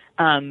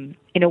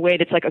 In a way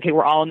that's like, okay,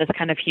 we're all in this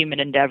kind of human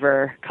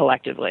endeavor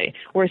collectively.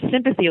 Whereas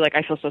sympathy, like,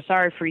 I feel so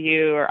sorry for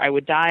you, or I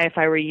would die if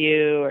I were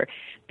you, or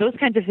those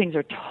kinds of things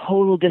are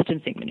total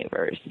distancing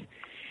maneuvers.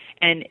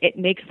 And it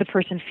makes the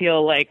person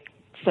feel like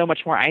so much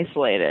more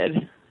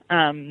isolated.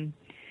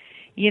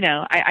 You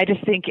know, I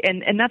just think,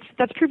 and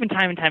that's proven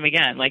time and time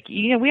again. Like,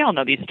 you know, we all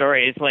know these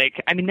stories.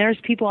 Like, I mean, there are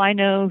people I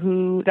know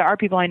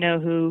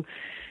who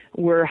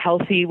were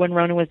healthy when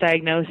Ronan was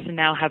diagnosed and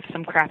now have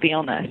some crappy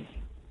illness.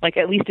 Like,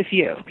 at least a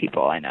few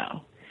people I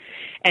know.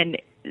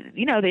 And,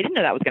 you know, they didn't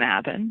know that was going to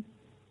happen.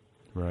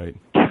 Right.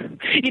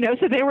 You know,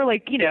 so they were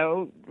like, you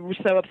know, we're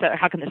so upset.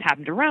 How can this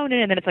happen to Ronan?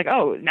 And then it's like,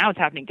 oh, now it's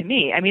happening to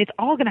me. I mean, it's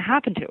all going to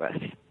happen to us.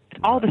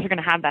 All of us are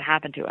going to have that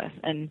happen to us.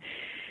 And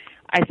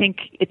I think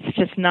it's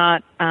just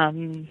not, I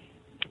don't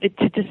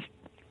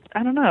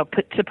know,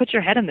 to put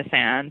your head in the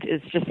sand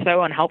is just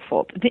so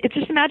unhelpful. It's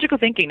just magical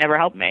thinking never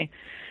helped me.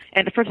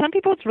 And for some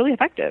people, it's really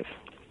effective.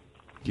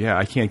 Yeah,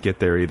 I can't get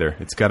there either.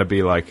 It's got to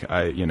be like,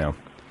 I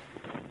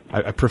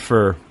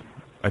prefer,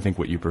 I think,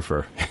 what you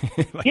prefer.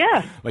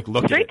 Like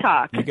look straight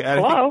at it. Talk.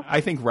 Hello.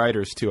 I think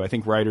writers, too. I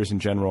think writers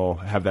in general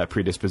have that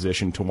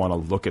predisposition to want to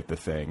look at the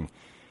thing.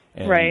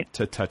 And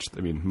to touch,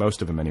 I mean,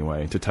 most of them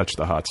anyway, to touch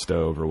the hot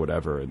stove or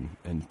whatever,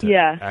 and to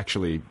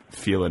actually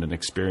feel it and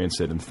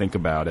experience it and think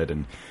about it.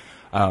 And,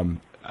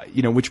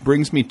 you know, which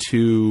brings me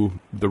to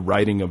the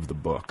writing of the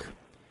book,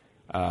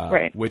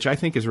 which I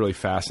think is really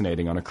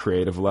fascinating on a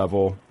creative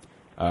level,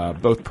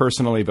 both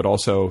personally, but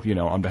also, you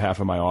know, on behalf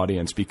of my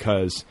audience,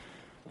 because,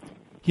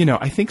 you know,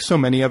 I think so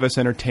many of us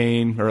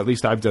entertain, or at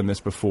least I've done this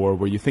before,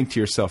 where you think to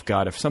yourself,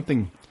 God, if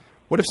something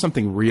what if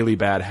something really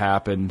bad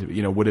happened?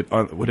 You know, would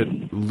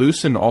it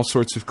loosen all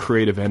sorts of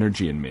creative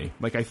energy in me?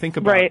 Like I think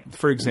about,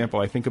 for example,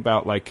 I think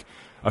about like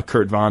a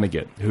Kurt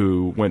Vonnegut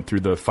who went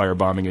through the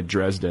firebombing at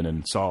Dresden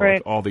and saw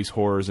like, all these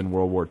horrors in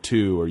World War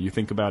II, or you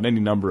think about any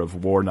number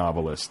of war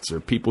novelists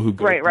or people who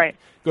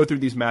go through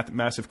these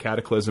massive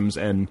cataclysms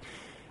and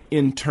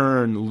in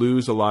turn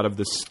lose a lot of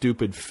the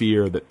stupid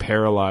fear that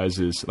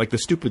paralyzes, like the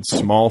stupid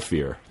small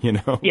fear, you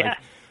know,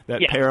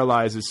 that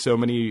paralyzes so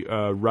many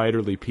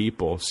writerly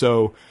people.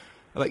 So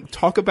like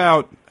talk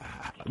about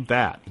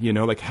that, you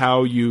know, like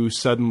how you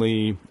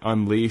suddenly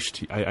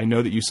unleashed. I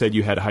know that you said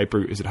you had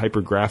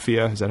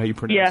hypergraphia? Is that how you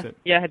pronounce it?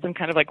 Yeah, I had some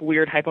kind of like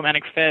weird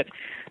hypomanic fit.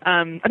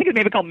 I think it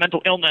may be called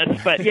mental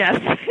illness, but yes,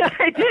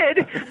 I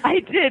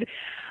did.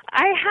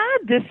 I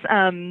had this,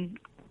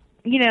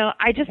 you know,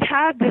 I just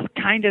had this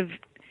kind of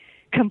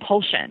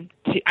compulsion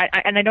to,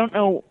 and I don't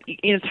know,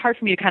 you know, it's hard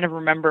for me to kind of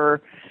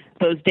remember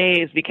those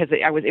days because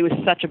it was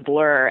such a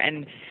blur.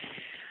 And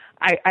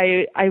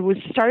I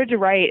started to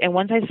write, and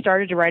once I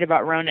started to write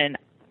about Ronan,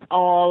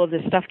 all of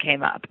this stuff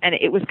came up, and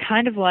it was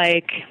kind of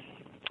like,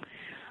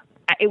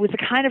 it was the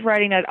kind of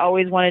writing that I'd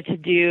always wanted to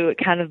do. It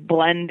kind of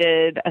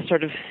blended a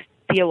sort of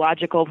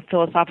theological,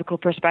 philosophical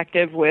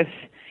perspective with,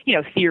 you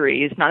know,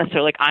 theories, not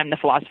necessarily like I'm the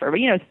philosopher, but,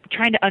 you know,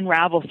 trying to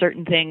unravel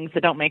certain things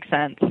that don't make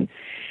sense.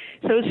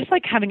 So it was just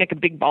like having like a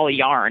big ball of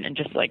yarn and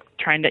just like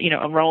trying to, you know,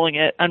 unrolling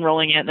it, and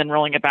then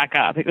rolling it back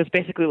up. It was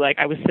basically like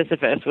I was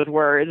Sisyphus with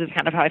words is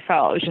kind of how I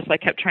felt. It was just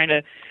like kept trying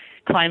to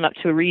climb up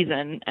to a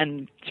reason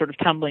and sort of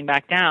tumbling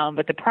back down.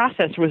 But the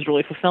process was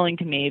really fulfilling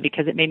to me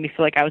because it made me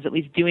feel like I was at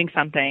least doing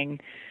something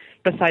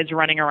besides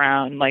running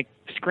around like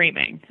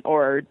screaming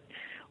or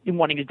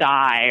wanting to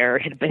die or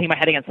hitting my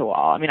head against the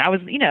wall. I mean, I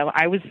was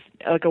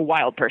like a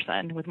wild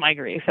person with my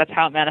grief. That's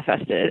how it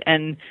manifested.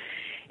 And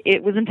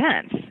it was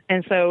intense.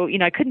 And so, you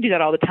know, I couldn't do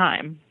that all the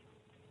time.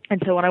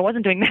 And so when I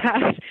wasn't doing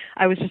that,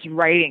 I was just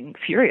writing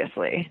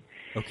furiously.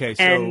 Okay,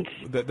 so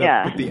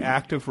the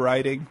act of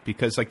writing,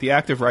 because like the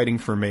act of writing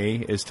for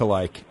me is to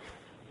like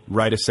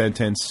write a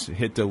sentence,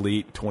 hit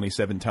delete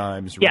 27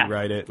 times,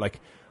 rewrite it. Like,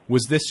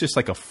 was this just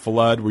like a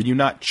flood? Were you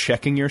not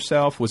checking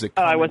yourself? Was it?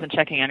 I wasn't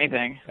checking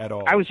anything at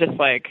all. I was just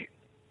like,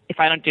 if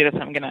I don't do this,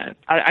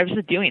 I was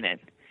just doing it.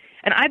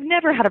 And I've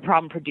never had a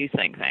problem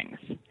producing things.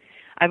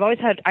 I've always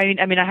had, I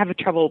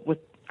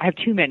have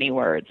too many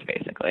words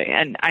basically.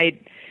 And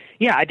I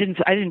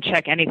didn't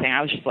check anything.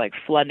 I was just like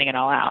flooding it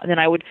all out. And then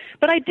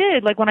but I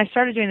did, like when I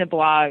started doing the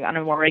blog on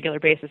a more regular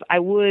basis, I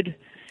would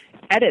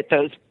edit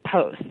those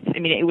posts. I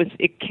mean,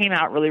 it came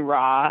out really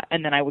raw,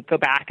 and then I would go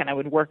back and I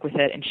would work with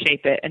it and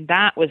shape it. And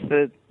that was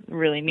the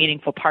really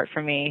meaningful part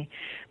for me.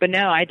 But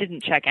no, I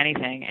didn't check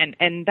anything.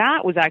 And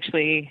that was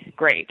actually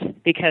great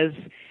because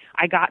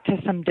I got to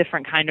some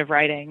different kind of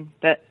writing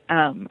that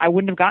I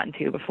wouldn't have gotten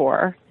to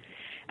before.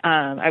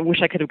 I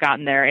wish I could have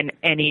gotten there in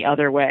any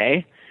other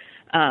way.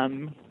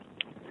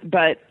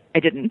 But I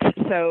didn't.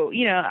 So,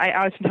 you know, I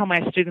always tell my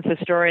students the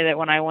story that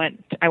when I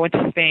went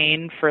to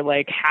Spain for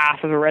like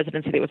half of a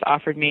residency that was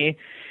offered me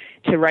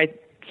to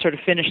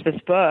finish this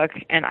book,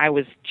 and I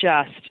was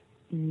just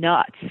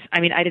nuts. I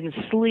mean, I didn't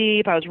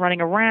sleep. I was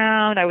running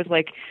around. I was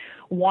like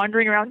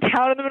wandering around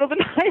town in the middle of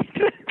the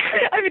night.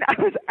 I mean,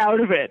 I was out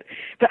of it.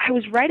 But I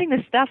was writing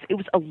this stuff. It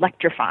was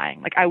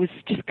electrifying. Like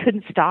just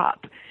couldn't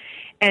stop.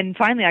 And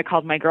finally I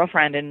called my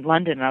girlfriend in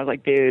London and I was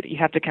like, dude, you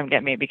have to come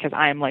get me because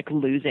I'm like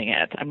losing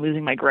it. I'm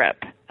losing my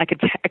grip. I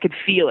could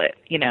feel it,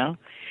 you know?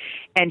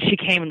 And she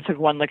came and took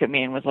one look at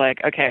me and was like,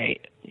 okay,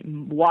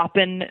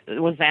 whopping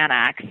with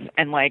Xanax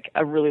and like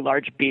a really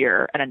large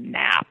beer and a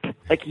nap.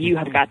 Like you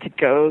have got to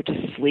go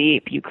to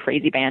sleep, you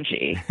crazy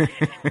banshee.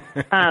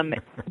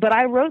 But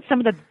I wrote some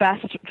of the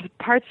best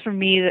parts for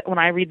me that when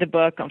I read the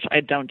book, which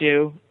I don't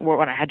do, or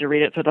when I had to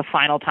read it for the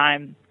final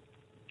time,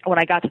 when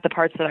I got to the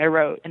parts that I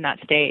wrote in that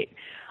state,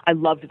 I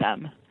loved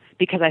them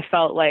because I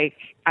felt like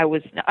I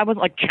wasn't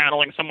like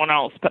channeling someone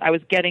else, but I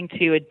was getting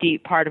to a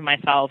deep part of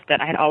myself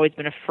that I had always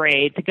been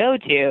afraid to go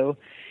to,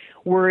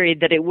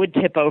 worried that it would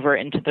tip over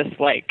into this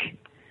like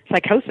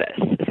psychosis,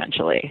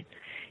 essentially.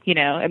 You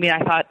know, I mean, I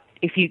thought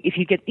if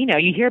you get, you know,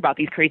 you hear about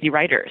these crazy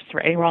writers,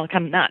 right? We're all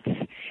kind of nuts.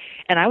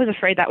 And I was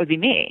afraid that would be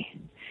me.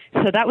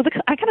 So that was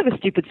a kind of a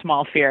stupid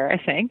small fear, I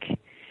think.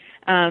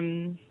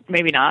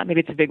 Maybe not. Maybe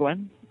it's a big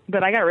one.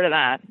 But I got rid of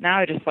that. Now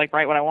I just like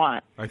write what I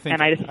want, and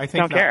I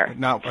don't care.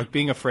 Now,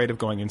 being afraid of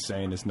going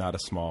insane is not a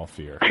small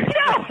fear.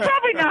 No,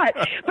 probably not.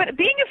 But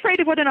being afraid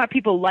of whether or not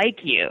people like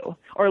you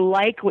or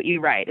like what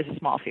you write is a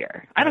small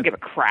fear. I don't give a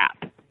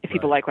crap if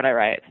people like what I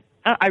write.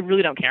 I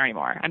really don't care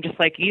anymore. I'm just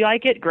like, you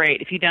like it,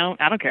 great. If you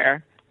don't, I don't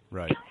care.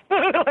 Right.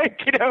 Like,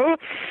 you know,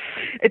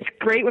 it's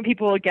great when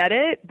people get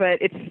it, but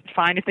it's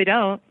fine if they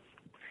don't.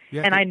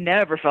 Yeah, and I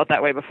never felt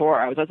that way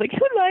before. I was like,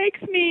 who likes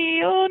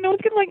me? Oh, no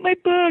one's going to like my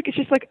book. It's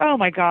just like, oh,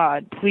 my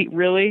God, please,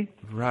 really?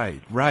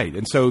 Right.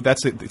 And so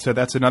that's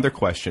another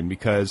question,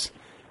 because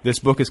this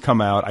book has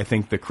come out. I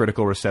think the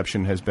critical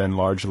reception has been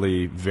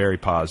largely very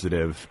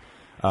positive.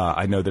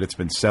 I know that it's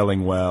been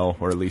selling well,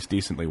 or at least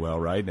decently well,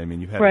 right? I mean,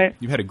 you've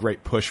had a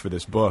great push for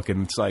this book,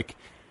 and it's like,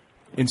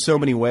 in so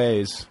many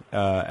ways,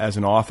 as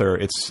an author,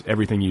 it's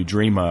everything you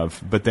dream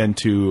of. But then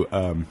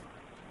to,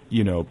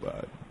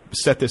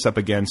 set this up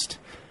against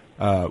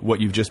what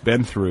you've just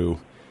been through,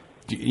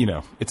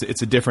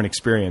 it's a different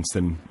experience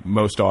than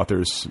most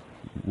authors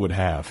would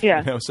have.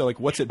 Yeah. So like,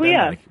 what's it been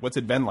like? What's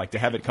it been like to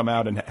have it come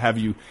out and have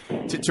you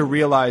to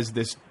realize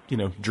this,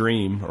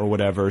 dream or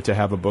whatever, to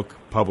have a book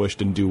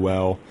published and do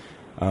well,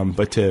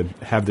 but to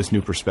have this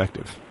new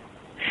perspective?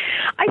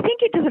 I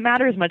think it doesn't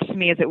matter as much to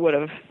me as it would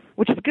have,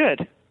 which is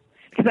good,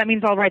 because that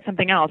means I'll write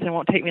something else and it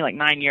won't take me like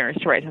 9 years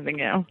to write something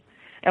new.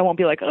 I won't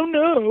be like, oh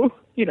no,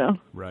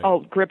 right.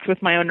 all gripped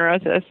with my own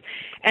neurosis.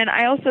 And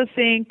I also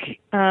think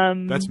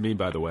that's me,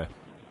 by the way.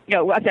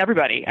 That's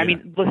everybody. Yeah. I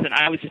mean, listen,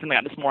 I was just something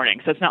out this morning,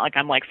 so it's not like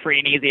I'm like free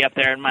and easy up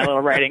there in my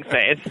little writing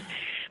space.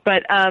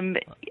 But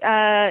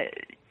I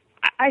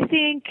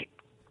think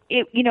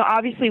it.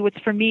 Obviously, what's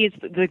for me is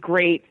the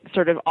great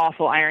sort of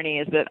awful irony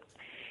is that,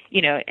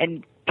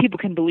 and people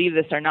can believe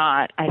this or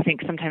not. I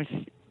think sometimes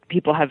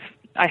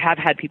I have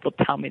had people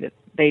tell me that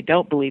they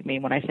don't believe me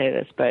when I say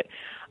this, but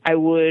I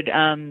would,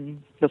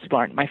 those people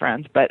aren't my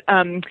friends, but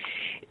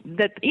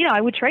that,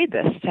 I would trade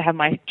this to have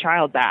my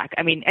child back.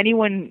 I mean,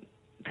 anyone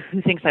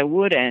who thinks I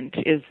wouldn't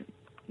is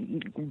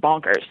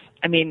bonkers.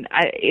 I mean,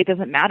 it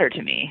doesn't matter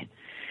to me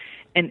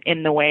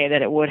in the way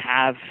that it would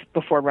have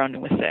before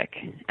Ronan was sick.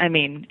 I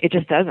mean, it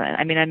just doesn't.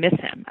 I mean, I miss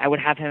him. I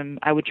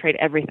would trade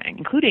everything,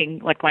 including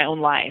like my own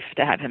life,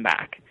 to have him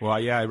back. Well,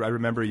 yeah, I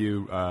remember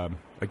you,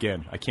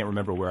 again, I can't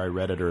remember where I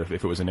read it or if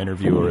it was an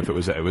interview or if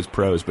it was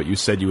prose, but you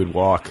said you would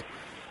walk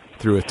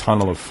through a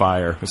tunnel of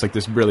fire. It's like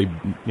this really,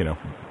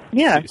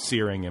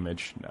 searing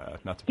image.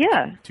 Not to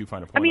put too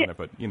fine a point on it,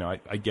 but,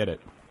 I get it.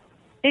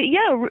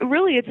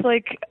 Really, it's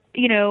like,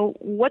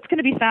 what's going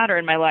to be sadder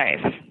in my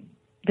life?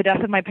 The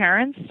death of my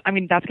parents? I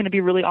mean, that's going to be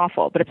really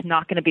awful, but it's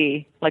not going to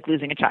be like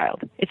losing a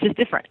child. It's just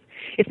different.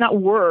 It's not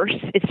worse.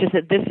 It's just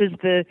that this is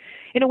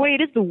in a way,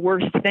 it is the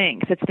worst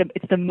thing.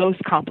 It's the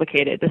most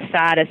complicated, the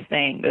saddest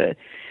thing,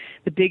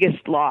 the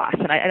biggest loss.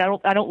 And I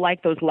don't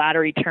like those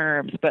laddery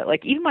terms, but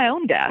like even my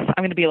own death,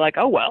 I'm going to be like,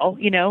 oh, well,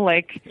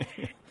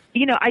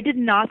 I did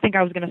not think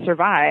I was going to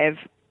survive,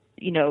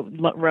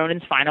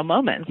 Ronan's final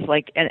moments,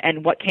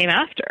 and what came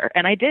after.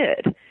 And I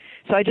did.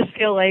 So I just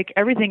feel like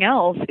everything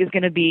else is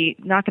going to be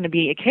not going to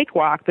be a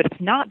cakewalk, but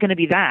it's not going to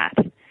be that.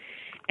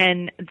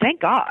 And thank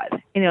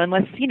God,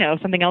 unless,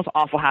 something else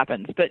awful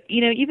happens. But,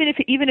 even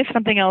if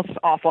something else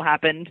awful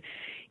happened,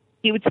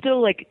 it would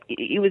still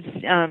it was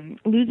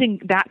losing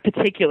that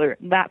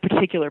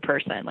particular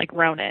person, like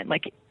Ronan,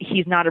 like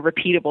he's not a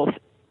repeatable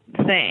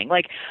thing.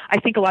 Like I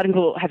think a lot of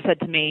people have said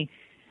to me,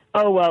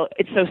 oh, well,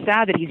 it's so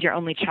sad that he's your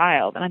only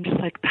child. And I'm just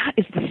like, that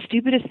is the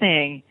stupidest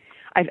thing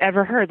I've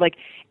ever heard. Like,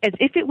 as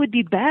if it would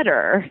be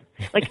better,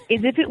 like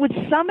as if it would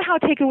somehow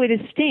take away the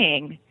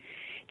sting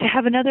to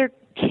have another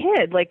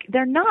kid. Like,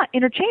 they're not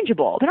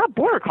interchangeable. They're not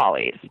border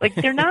collies. Like,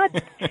 they're not.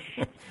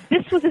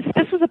 This was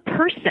a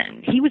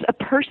person. He was a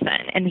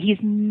person, and he's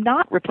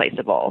not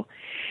replaceable.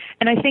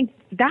 And I think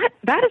that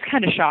is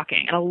kind of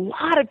shocking. And a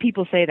lot of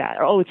people say that.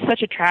 Oh, it's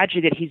such a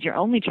tragedy that he's your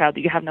only child,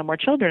 that you have no more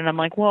children. And I'm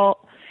like,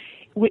 well,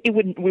 it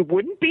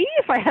wouldn't be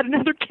if I had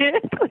another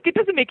kid. Like, it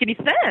doesn't make any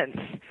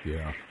sense.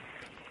 Yeah.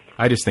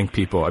 I just think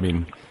people,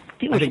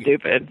 people are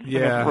stupid.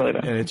 Yeah.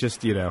 And it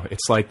just,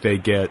 it's like they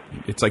get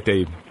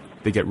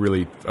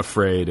really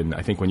afraid. And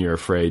I think when you're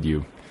afraid,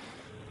 you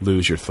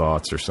lose your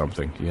thoughts or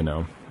something,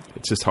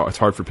 It's just hard. It's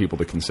hard for people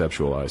to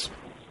conceptualize.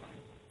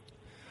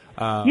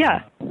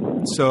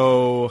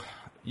 So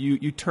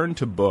you turn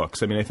to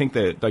books. I think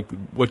that like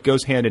what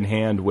goes hand in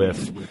hand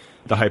with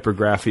the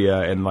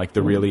hypergraphia and like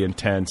the really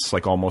intense,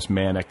 like almost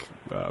manic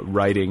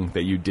writing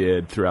that you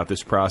did throughout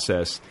this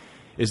process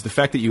is the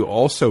fact that you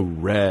also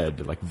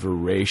read like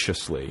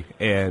voraciously.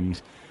 And,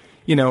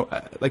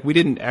 like we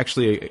didn't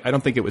actually, I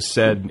don't think it was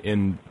said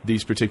in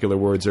these particular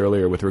words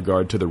earlier with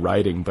regard to the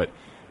writing, but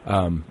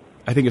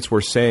I think it's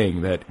worth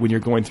saying that when you're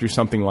going through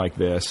something like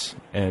this,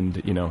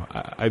 and,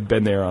 I've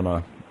been there on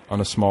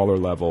a smaller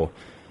level,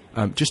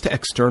 just to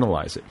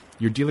externalize it.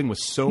 You're dealing with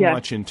so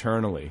much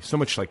internally, so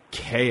much like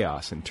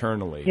chaos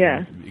internally,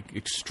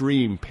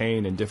 extreme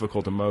pain and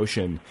difficult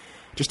emotion.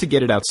 Just to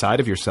get it outside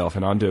of yourself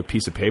and onto a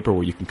piece of paper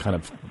where you can kind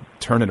of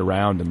turn it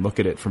around and look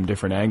at it from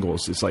different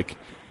angles is like,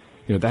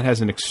 that has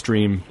an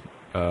extreme,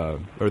 or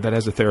that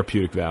has a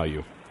therapeutic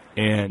value.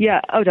 And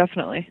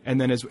definitely.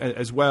 And then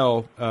as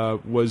well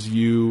was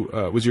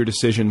your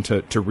decision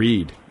to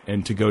read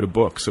and to go to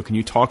books. So can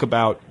you talk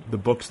about the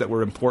books that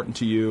were important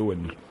to you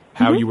and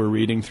how you were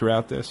reading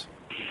throughout this?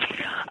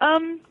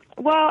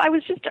 Well, I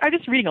was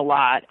just reading a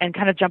lot and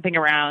kind of jumping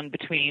around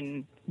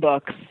between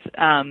books,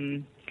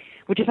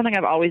 which is something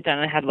I've always done.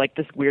 And I had like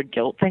this weird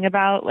guilt thing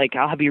about, like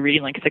I'll be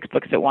reading like 6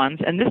 books at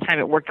once. And this time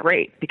it worked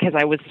great because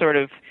I was sort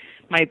of,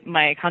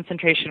 my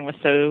concentration was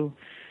so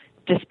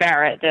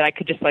disparate that I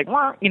could just like,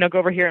 go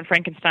over here in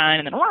Frankenstein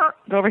and then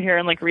go over here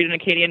and like read an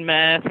Akkadian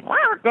myth,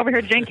 go over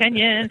here to Jane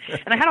Kenyon.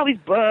 And I had all these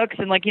books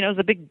and like, it was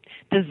a big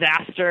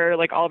disaster,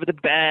 like all over the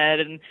bed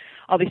and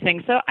all these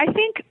things. So I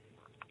think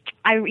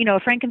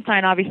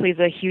Frankenstein obviously is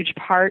a huge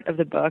part of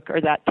the book,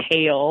 or that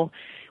tale,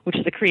 which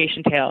is a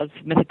creation tale.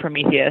 It's myth of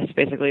Prometheus,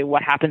 basically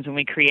what happens when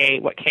we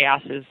create, what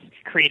chaos is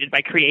created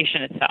by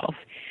creation itself.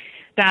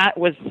 That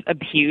was a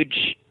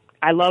huge,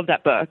 I love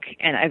that book,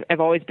 and I've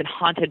always been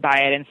haunted by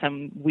it in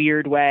some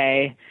weird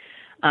way.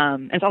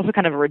 It's also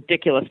kind of a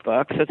ridiculous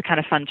book, so it's kind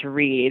of fun to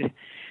read.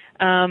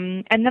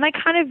 And then I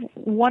kind of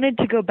wanted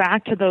to go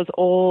back to those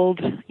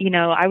old,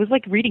 I was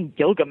like reading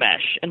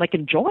Gilgamesh and like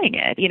enjoying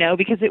it,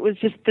 because it was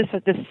just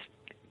this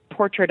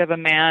portrait of a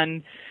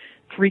man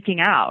freaking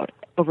out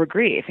over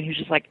grief. And he was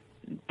just like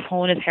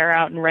pulling his hair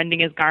out and rending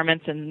his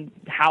garments and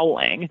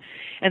howling.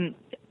 And,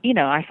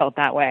 I felt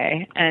that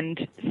way.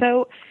 And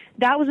so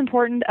that was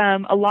important.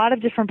 A lot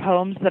of different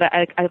poems that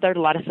I learned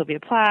a lot of Sylvia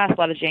Plath,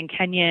 a lot of Jane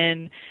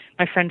Kenyon.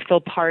 My friend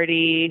Phil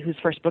Pardee, whose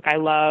first book I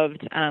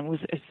loved, was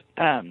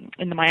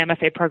in my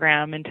MFA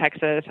program in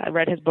Texas. I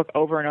read his book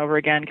over and over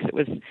again because it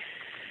was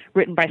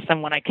written by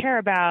someone I care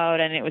about,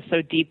 and it was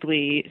so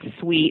deeply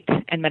sweet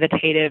and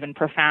meditative and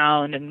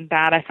profound, and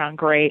that I found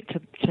great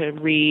to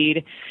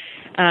read.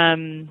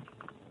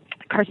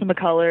 Carson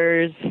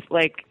McCullers,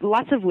 like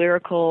lots of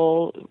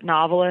lyrical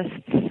novelists.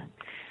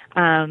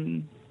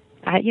 Those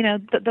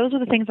are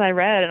the things I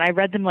read, and I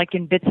read them like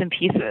in bits and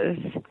pieces.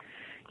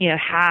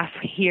 Half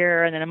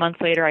here, and then a month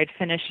later I'd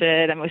finish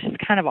it. And it was just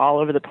kind of all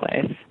over the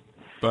place.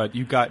 But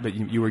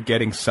you were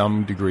getting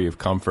some degree of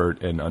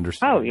comfort and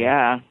understanding. Oh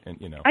yeah,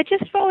 and I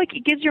just felt like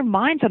it gives your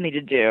mind something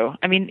to do.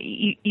 I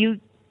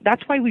mean,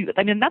 that's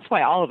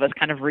why all of us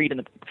kind of read in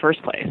the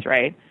first place,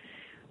 right?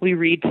 We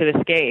read to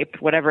escape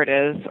whatever it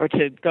is, or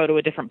to go to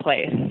a different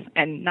place.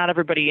 And not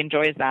everybody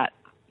enjoys that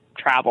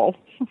travel,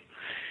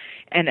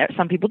 and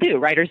some people do.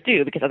 Writers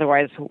do, because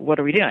otherwise,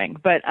 what are we doing?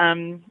 But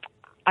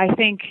I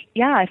think,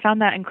 I found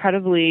that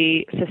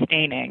incredibly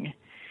sustaining,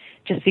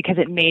 just because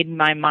it made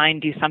my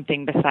mind do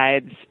something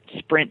besides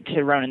sprint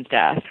to Ronan's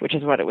death, which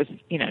is what it was,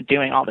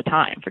 doing all the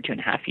time for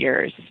 2.5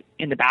 years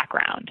in the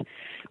background.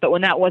 But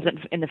when that wasn't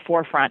in the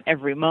forefront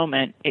every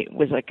moment, it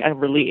was like a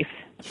relief.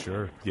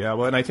 Sure. Yeah.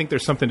 Well, and I think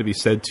there's something to be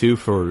said too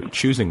for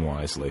choosing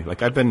wisely.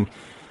 Like, I've been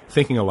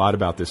thinking a lot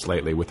about this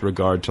lately with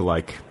regard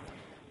to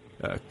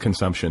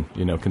consumption,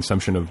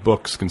 consumption of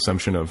books,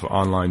 consumption of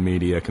online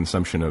media,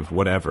 consumption of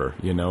whatever,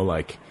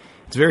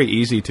 it's very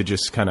easy to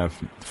just kind of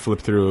flip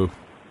through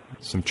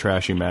some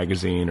trashy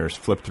magazine or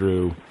flip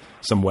through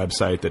some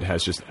website that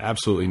has just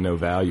absolutely no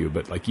value.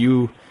 But I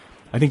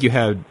think you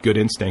had good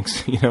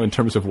instincts, in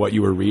terms of what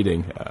you were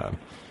reading.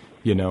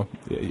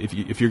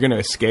 If you're going to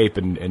escape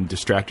and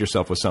distract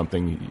yourself with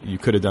something, you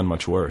could have done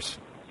much worse.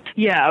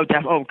 Yeah.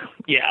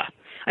 Yeah.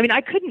 I mean, I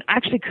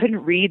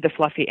couldn't read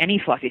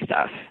any fluffy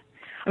stuff.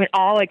 I mean,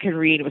 all I could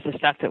read was the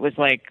stuff that was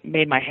like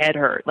made my head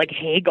hurt, like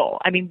Hegel.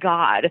 I mean,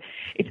 God,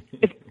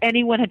 if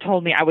anyone had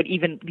told me I would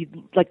even be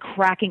like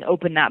cracking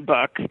open that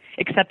book,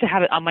 except to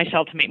have it on my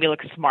shelf to make me look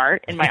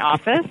smart in my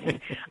office,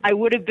 I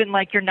would have been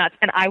like, you're nuts.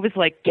 And I was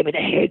like, give me the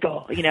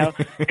Hegel,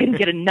 couldn't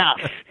get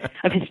enough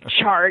of his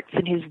charts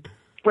and his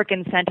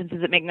frickin'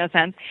 sentences that make no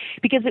sense,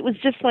 because it was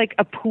just like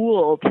a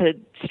pool to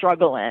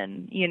struggle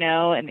in,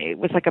 and it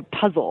was like a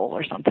puzzle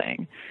or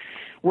something.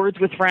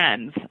 Words with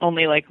friends,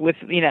 only like with,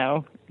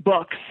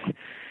 books.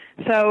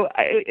 So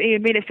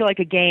it made it feel like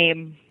a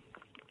game.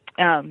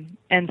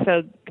 And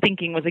so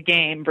thinking was a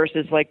game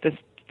versus like this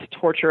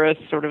torturous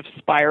sort of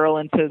spiral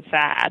into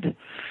sad.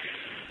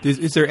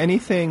 Is there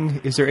anything,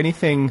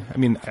 I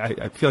mean,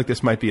 I feel like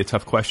this might be a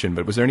tough question,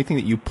 but was there anything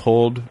that you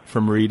pulled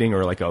from reading,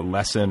 or like a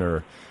lesson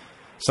or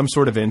some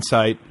sort of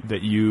insight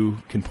that you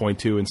can point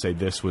to and say,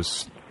 this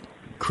was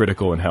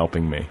critical in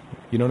helping me?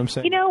 You know what I'm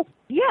saying?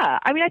 Yeah.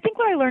 I mean, I think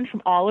what I learned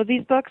from all of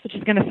these books, which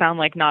is going to sound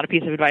like not a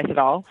piece of advice at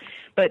all,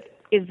 but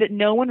is that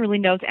no one really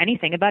knows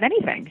anything about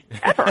anything,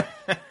 ever,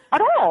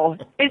 at all.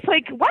 It's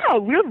like, wow,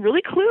 we're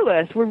really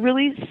clueless. We're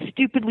really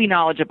stupidly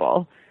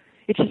knowledgeable.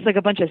 It's just like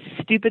a bunch of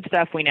stupid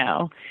stuff we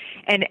know.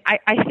 And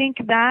I think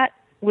that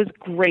was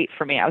great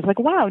for me. I was like,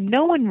 wow,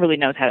 no one really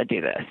knows how to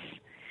do this.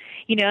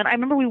 And I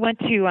remember we went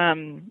to,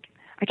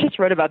 I just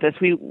wrote about this.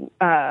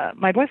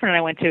 My boyfriend and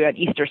I went to an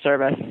Easter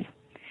service.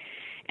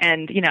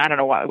 And, I don't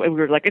know why. We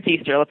were like, it's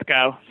Easter, let's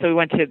go. So we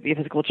went to the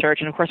Episcopal Church,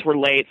 and of course we're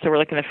late, so we're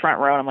like in the front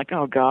row, and I'm like,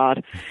 oh,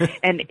 God.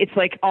 And it's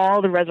like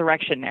all the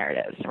resurrection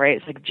narratives, right?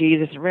 It's like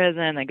Jesus is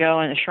risen, they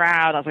go in the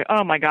shroud. I was like,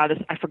 oh, my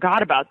God, I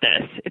forgot about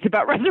this. It's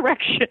about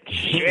resurrection.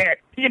 Shit,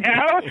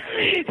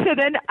 So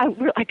then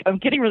I'm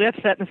getting really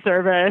upset in the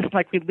service.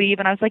 Like, we leave,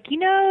 and I was like,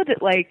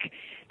 that, like,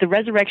 the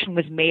resurrection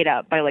was made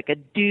up by, like, a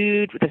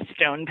dude with a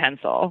stone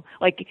pencil.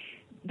 Like,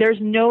 there's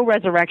no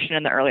resurrection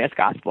in the earliest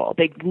gospel.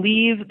 They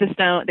leave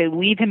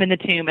him in the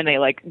tomb, and they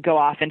like go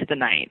off into the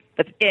night.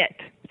 That's it.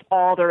 That's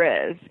all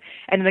there is.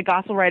 And the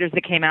gospel writers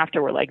that came after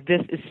were like,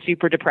 this is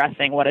super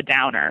depressing. What a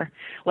downer.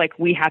 Like,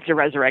 we have to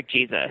resurrect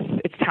Jesus.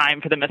 It's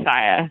time for the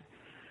Messiah.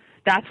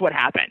 That's what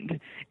happened.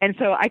 And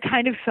so I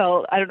kind of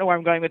felt, I don't know where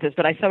I'm going with this,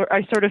 but I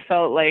sort of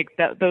felt like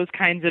that those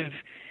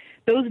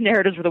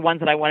narratives were the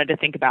ones that I wanted to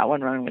think about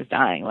when Ronan was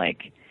dying.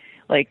 Like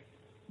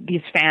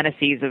these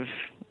fantasies of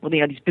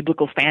these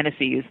biblical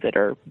fantasies that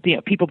are,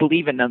 people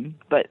believe in them,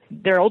 but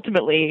they're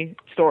ultimately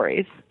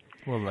stories.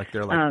 Well, like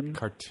they're like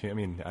cartoon. I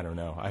mean, I don't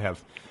know.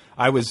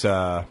 I was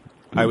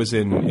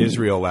in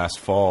Israel last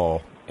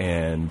fall,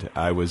 and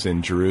I was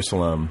in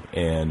Jerusalem,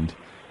 and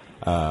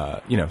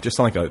just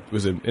like it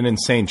was an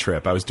insane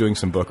trip. I was doing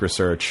some book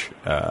research.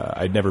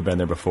 I'd never been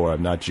there before.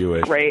 I'm not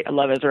Jewish. Great, I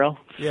love Israel.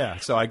 Yeah,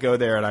 so I go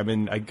there,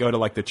 and I go to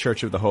like the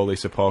Church of the Holy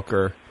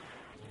Sepulchre.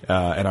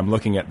 And I'm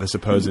looking at the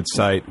supposed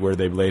site where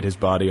they've laid his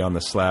body on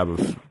the slab of.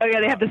 Oh yeah,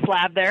 they have the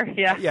slab there.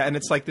 Yeah. Yeah, and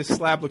it's like this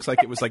slab looks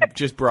like it was like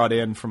just brought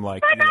in from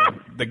like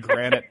the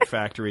granite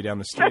factory down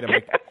the street. I'm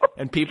like,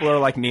 and people are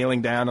like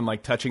kneeling down and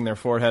like touching their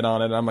forehead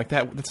on it. And I'm like,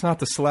 that's not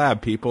the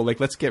slab, people. Like,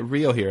 let's get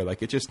real here.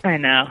 Like, it just. I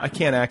know. I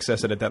can't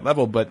access it at that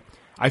level, but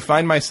I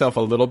find myself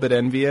a little bit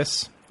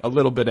envious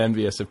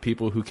of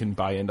people who can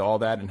buy into all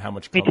that and how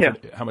much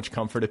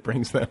comfort it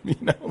brings them.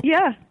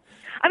 Yeah.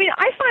 I mean,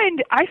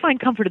 I find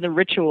comfort in the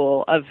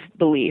ritual of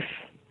belief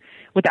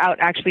without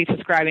actually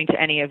subscribing to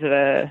any of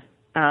the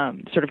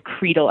sort of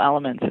creedal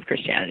elements of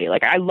Christianity.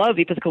 Like, I love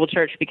the Episcopal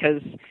Church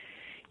because,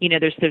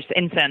 there's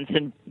incense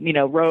and,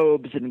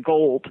 robes and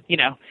gold,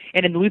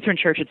 and in the Lutheran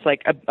Church, it's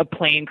like a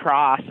plain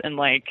cross and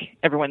like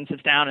everyone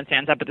sits down and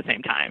stands up at the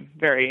same time,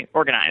 very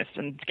organized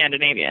and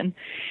Scandinavian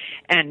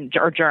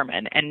or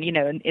German. And,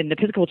 in the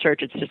Episcopal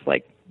Church, it's just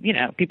like,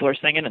 people are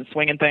singing and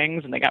swinging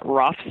things and they got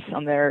ruffs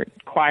on their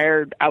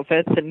choir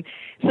outfits. And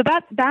so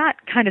that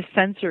kind of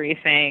sensory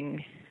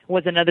thing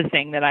was another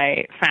thing that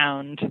I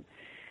found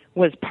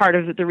was part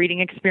of the reading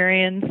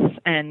experience,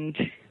 and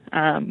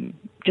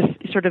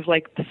just sort of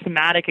like the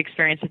somatic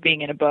experience of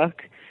being in a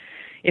book,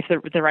 if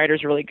the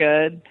writer's really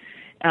good,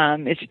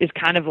 is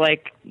kind of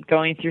like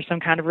going through some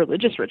kind of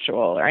religious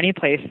ritual or any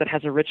place that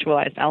has a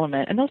ritualized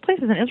element. And those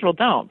places in Israel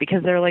don't,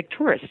 because they're like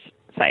tourist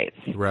sites.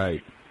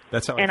 Right.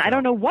 That's how. And I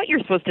don't know what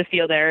you're supposed to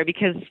feel there,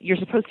 because you're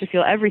supposed to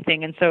feel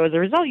everything, and so as a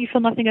result, you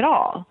feel nothing at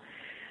all.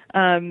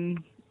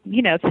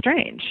 It's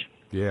strange.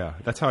 Yeah,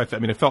 that's how I felt.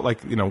 I mean, it felt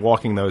like,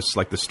 walking those,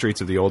 like the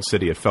streets of the old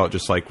city, it felt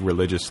just like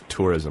religious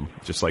tourism,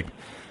 just like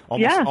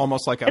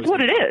almost like I was. It's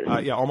what it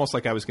is. Almost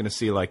like I was going to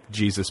see like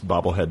Jesus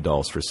bobblehead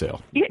dolls for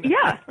sale.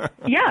 Yeah.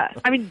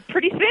 I mean,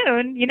 pretty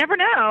soon. You never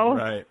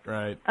know.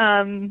 Right.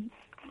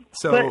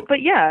 So,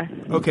 but yeah.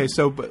 Okay,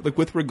 so but like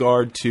with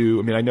regard to,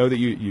 I mean, I know that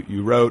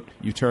you wrote,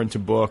 you turned to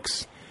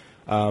books,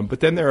 but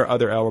then there are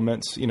other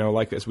elements,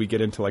 like as we get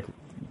into like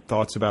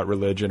thoughts about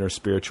religion or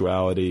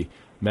spirituality,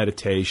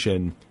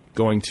 meditation,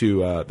 going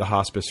to the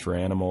hospice for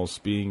animals,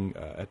 being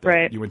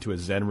you went to a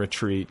Zen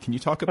retreat. Can you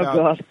talk about? Oh,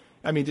 God.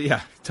 I mean,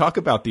 yeah, talk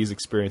about these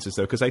experiences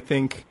though, because I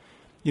think,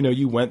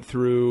 you went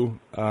through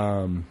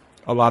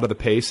a lot of the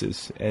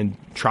paces and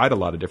tried a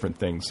lot of different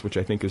things, which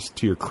I think is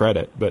to your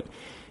credit, but.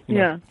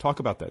 Talk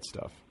about that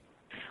stuff.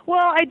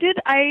 Well, I did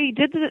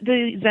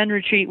the Zen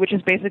retreat, which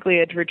is basically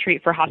a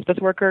retreat for hospice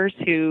workers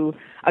who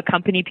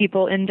accompany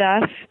people in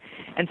death.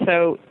 And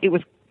so it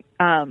was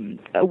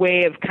a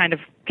way of kind of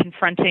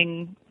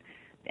confronting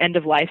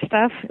end-of-life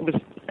stuff. It was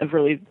a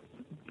really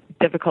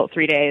difficult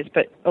 3 days,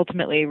 but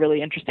ultimately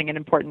really interesting and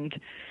important,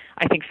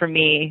 I think, for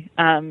me.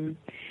 And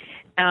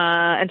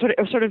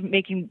sort of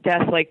making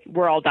death like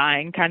we're all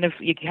dying, kind of.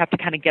 You have to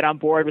kind of get on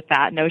board with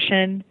that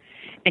notion.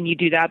 And you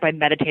do that by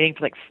meditating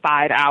for like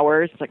 5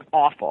 hours. It's like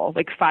awful,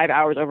 like 5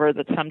 hours over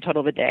the sum total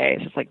of a day.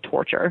 It's just like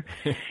torture.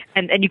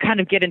 and you kind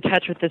of get in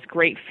touch with this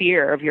great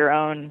fear of your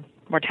own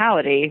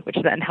mortality, which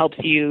then helps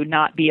you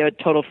not be a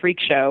total freak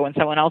show when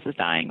someone else is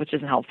dying, which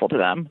isn't helpful to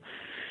them.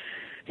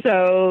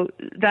 So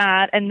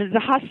that, and the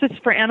hospice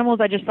for animals,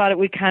 I just thought it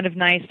would be kind of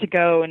nice to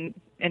go and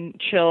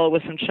chill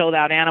with some chilled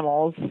out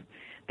animals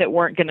that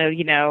weren't going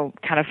to,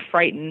 kind of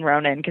frighten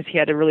Ronan, because he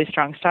had a really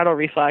strong startle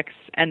reflex,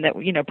 and that,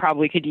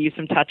 probably could use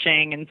some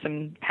touching and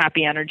some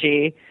happy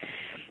energy.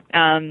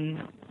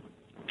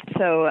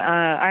 So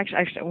I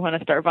actually want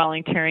to start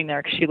volunteering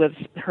there, because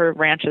her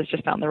ranch is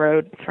just down the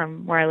road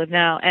from where I live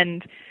now.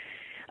 And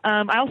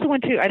I also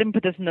went to, I didn't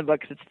put this in the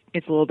book because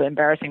it's a little bit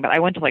embarrassing, but I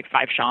went to like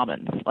 5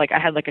 shamans. Like I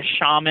had like a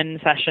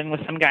shaman session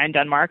with some guy in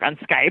Denmark on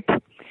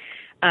Skype.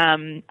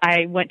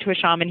 I went to a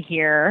shaman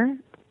here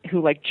who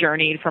like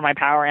journeyed for my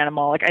power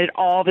animal. Like I did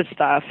all this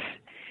stuff,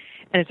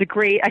 and it's a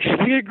great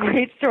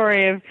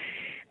story of,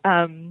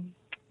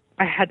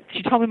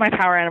 she told me my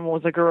power animal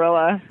was a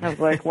gorilla. I was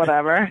like,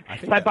 whatever.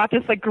 I bought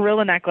this like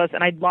gorilla necklace,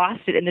 and I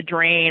lost it in the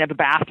drain of a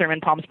bathroom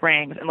in Palm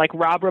Springs, and like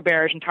Rob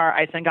Roberge and Tara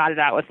Eisen got it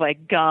out with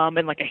like gum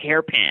and like a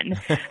hairpin.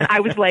 I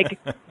was like,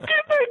 get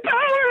my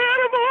power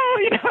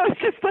animal! I was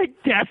just like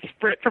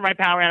desperate for my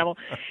power animal.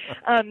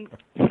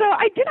 So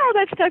I did all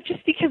that stuff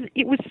just because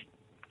it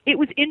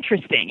was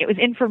interesting. It was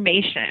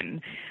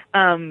information.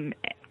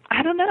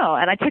 I don't know.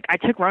 And I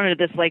took Rona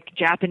to this like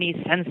Japanese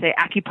sensei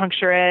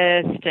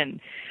acupuncturist, and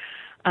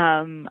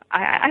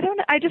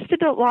I just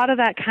did a lot of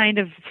that kind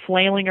of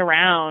flailing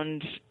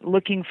around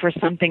looking for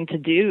something to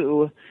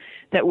do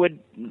that would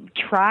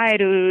try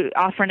to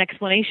offer an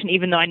explanation,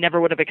 even though I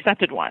never would have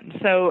accepted one.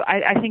 So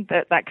I think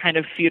that kind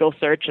of futile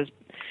search is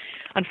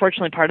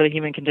unfortunately part of the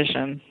human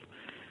condition.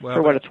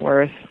 for what it's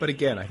worth. But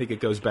again, I think it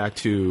goes back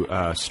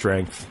to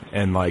strength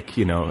and like,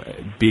 you know,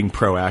 being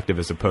proactive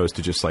as opposed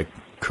to just like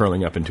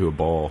curling up into a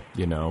ball,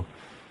 you know.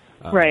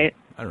 Right.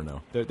 I don't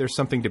know. There's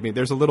something to be.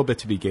 There's a little bit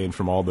to be gained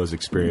from all those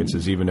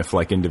experiences, even if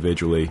like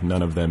individually,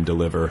 none of them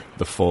deliver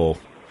the full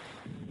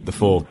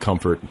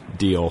comfort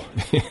deal.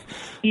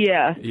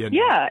 Yeah. You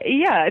know?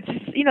 Yeah. It's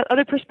just, you know,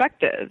 other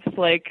perspectives.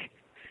 Like,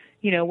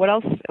 you know, what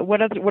else?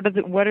 What are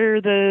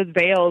the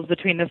veils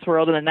between this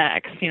world and the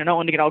next? You know, I don't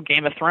want to get all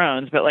Game of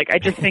Thrones, but like, I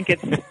just think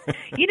it's,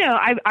 you know,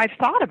 I've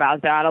thought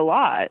about that a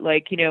lot.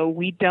 Like, you know,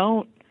 we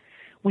don't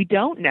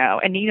know.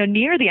 And, you know,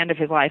 near the end of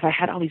his life, I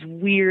had all these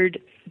weird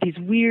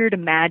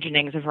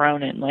imaginings of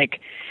Ronan, like,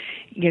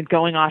 you know,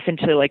 going off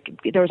into like,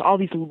 there was all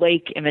these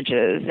lake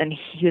images, and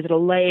he was at a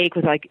lake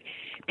with like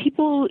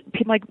people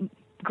like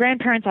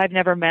grandparents I've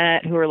never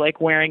met who are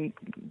like wearing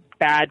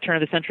bad turn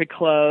of the century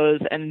clothes,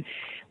 and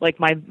like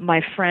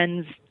my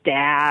friend's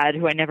dad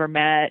who I never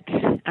met,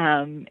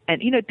 and,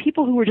 you know,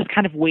 people who were just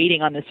kind of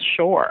waiting on this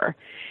shore.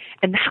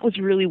 And that was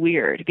really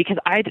weird because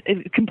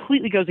it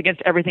completely goes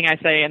against everything I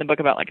say in the book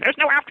about like, there's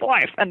no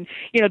afterlife. And,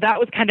 you know, that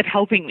was kind of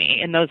helping me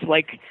in those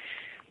like,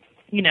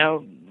 you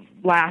know,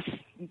 last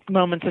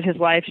moments of his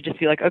life to just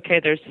be like,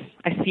 okay,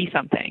 I see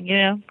something, you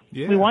know,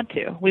 we want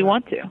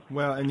to.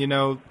 Well, and you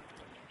know,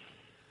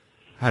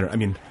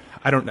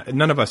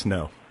 none of us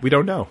know. We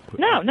don't know.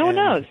 No one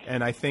knows.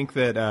 And I think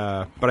that,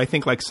 but I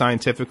think like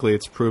scientifically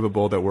it's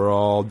provable that we're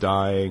all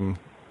dying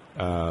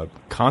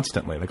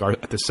constantly, like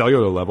at the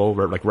cellular level,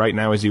 where like right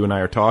now as you and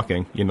I are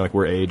talking, you know, like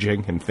we're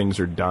aging and things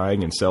are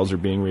dying and cells are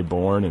being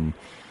reborn, and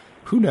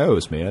who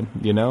knows, man,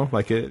 you know,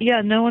 like it.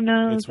 Yeah, no one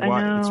knows. It's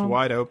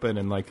wide open,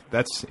 and like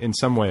that's in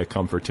some way a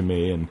comfort to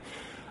me. And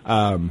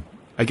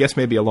I guess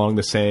maybe along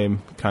the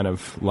same kind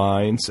of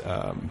lines,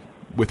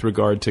 with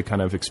regard to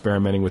kind of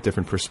experimenting with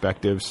different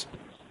perspectives,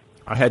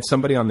 I had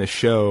somebody on this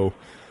show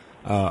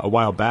a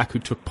while back who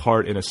took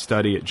part in a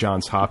study at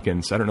Johns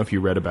Hopkins. I don't know if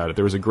you read about it.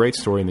 There was a great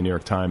story in the New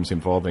York Times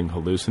involving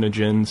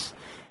hallucinogens.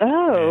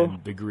 Oh,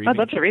 the grieving. I'd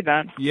love to read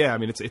that. Yeah, I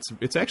mean,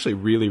 it's actually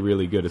really,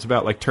 really good. It's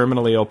about like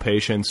terminally ill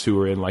patients who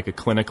are in like a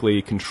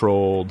clinically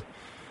controlled.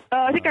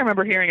 Oh, I think I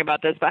remember hearing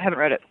about this, but I haven't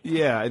read it.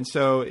 Yeah, and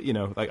so, you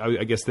know, like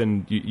I guess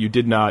then you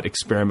did not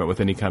experiment with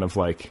any kind of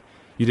like,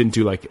 you didn't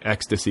do like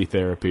ecstasy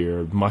therapy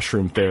or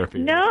mushroom therapy.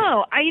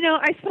 No,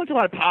 I smoked a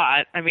lot of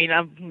pot. I mean,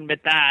 I'll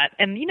admit that.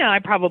 And, you know, I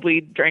probably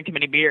drank too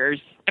many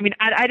beers. I mean,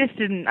 I just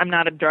didn't, I'm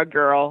not a drug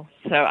girl,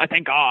 so I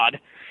thank God.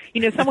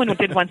 You know, someone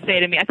did once say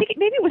to me, I think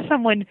maybe it was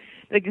someone,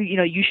 like, you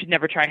know, you should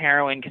never try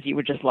heroin because you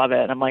would just love it.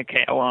 And I'm like,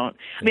 okay, I won't.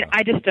 I mean,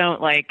 I just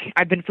don't like,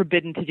 I've been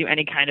forbidden to do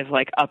any kind of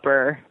like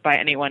upper by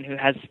anyone who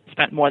has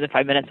spent more than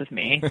 5 minutes with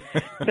me.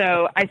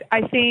 So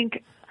I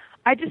think,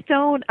 I just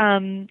don't, I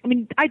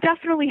mean, I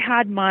definitely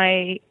had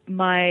my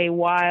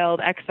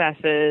wild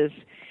excesses,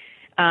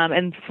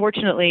 and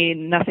fortunately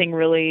nothing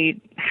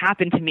really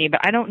happened to me,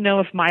 but I don't know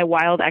if my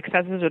wild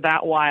excesses are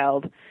that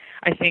wild.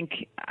 I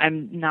think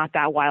I'm not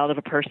that wild of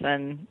a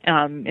person,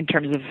 in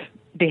terms of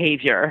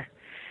behavior.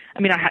 I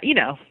mean, you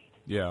know.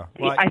 Yeah.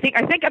 Well, I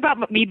think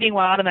about me being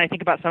wild, and then I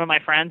think about some of my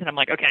friends, and I'm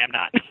like, okay, I'm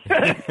not.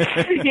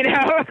 You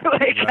know,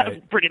 like, right.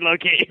 I'm pretty low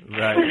key.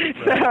 Right.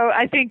 So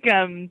I think,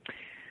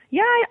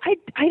 yeah,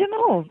 I don't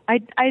know.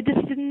 I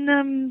just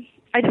didn't.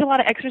 I did a lot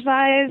of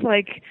exercise.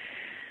 Like,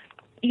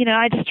 you know,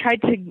 I just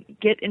tried to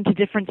get into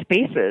different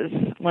spaces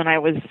when I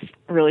was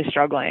really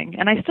struggling,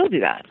 and I still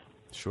do that.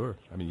 Sure.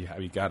 I mean,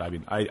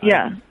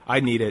 yeah. I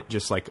need it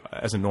just like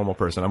as a normal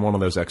person. I'm one of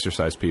those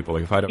exercise people.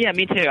 Like if I don't. Yeah,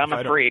 me too. I'm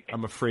a freak.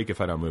 I'm a freak if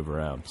I don't move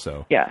around.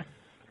 So. Yeah.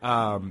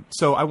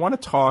 So I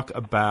want to talk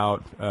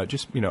about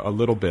just, you know, a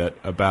little bit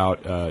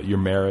about your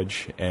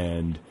marriage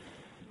and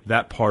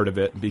that part of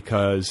it,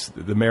 because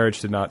the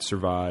marriage did not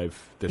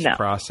survive this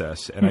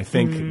process. And I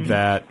think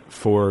that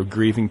for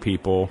grieving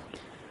people,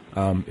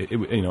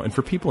 you know, and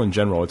for people in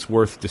general, it's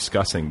worth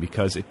discussing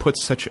because it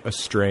puts such a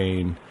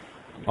strain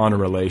on a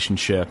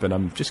relationship. And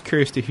I'm just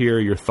curious to hear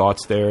your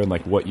thoughts there and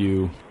like what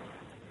you...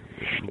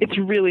 It's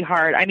really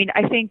hard. I mean,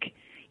 I think,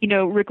 you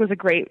know, Rick was a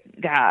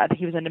great dad.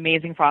 He was an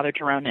amazing father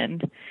to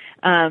Ronan.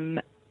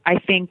 I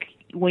think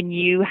when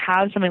you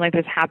have something like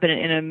this happen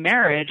in a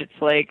marriage, it's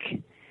like,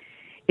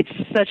 it's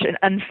such an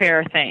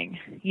unfair thing.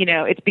 You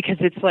know, it's because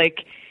it's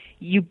like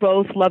you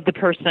both love the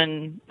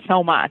person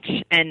so much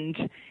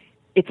and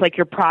it's like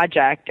your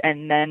project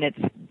and then it's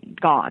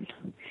gone.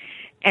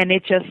 And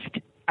it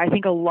just, I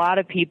think a lot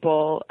of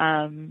people,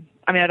 I mean,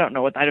 I don't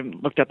know I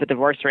haven't looked up the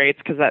divorce rates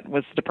because that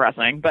was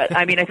depressing, but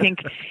I mean, I think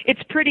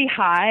it's pretty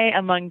high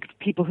among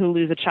people who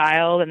lose a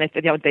child and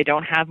they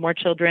don't have more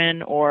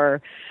children,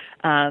 or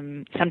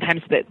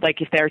sometimes that, like,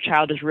 if their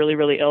child is really,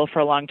 really ill for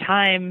a long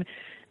time,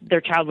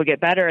 their child will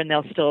get better and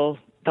they'll still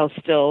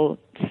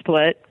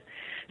split.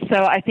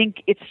 So I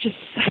think it's just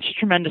such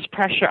tremendous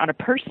pressure on a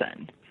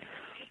person,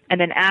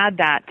 and then add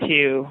that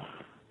to,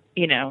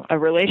 you know, a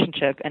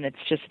relationship, and it's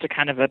just a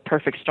kind of a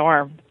perfect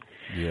storm.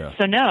 Yeah.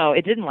 So no,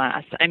 it didn't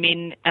last. I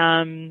mean,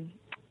 and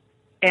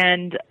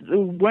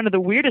one of the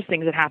weirdest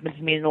things that happened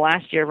to me in the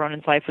last year of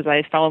Ronan's life was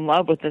I fell in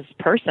love with this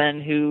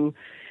person who,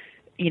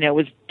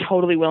 was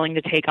totally willing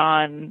to take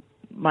on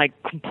my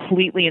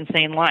completely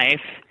insane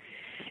life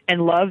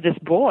and love this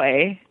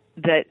boy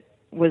that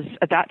was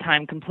at that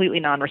time completely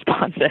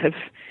non-responsive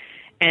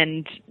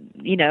and,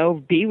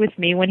 be with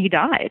me when he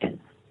died.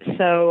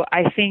 So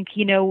I think,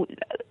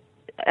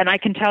 and I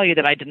can tell you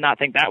that I did not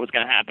think that was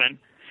going to happen.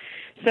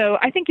 So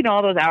I think,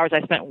 all those hours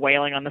I spent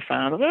wailing on the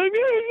phone, like,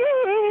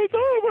 it's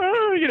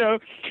over,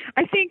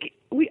 I think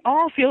we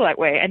all feel that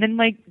way. And then,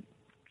 like,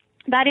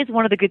 that is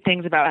one of the good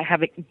things about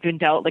having been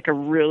dealt like a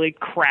really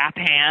crap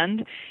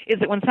hand, is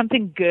that when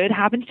something good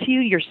happens to you,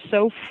 you're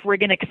so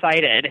friggin'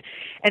 excited.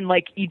 And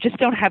like, you just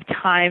don't have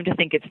time to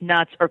think it's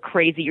nuts or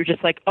crazy. You're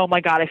just like, oh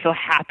my God, I feel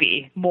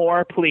happy.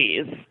 More,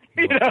 please.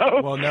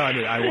 Well, no,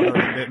 I mean,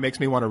 it makes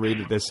me want to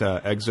read this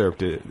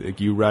excerpt.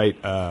 You write,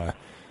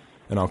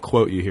 and I'll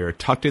quote you here,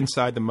 tucked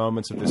inside the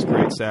moments of this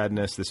great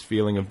sadness, this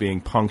feeling of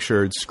being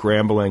punctured,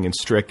 scrambling, and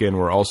stricken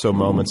were also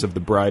moments of the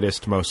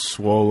brightest, most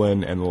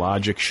swollen, and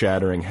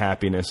logic-shattering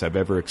happiness I've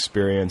ever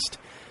experienced.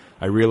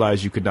 I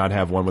realize you could not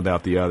have one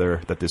without the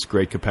other, that this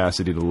great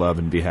capacity to love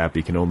and be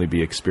happy can only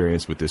be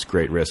experienced with this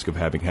great risk of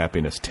having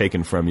happiness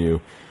taken from you,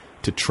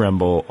 to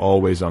tremble,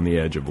 always on the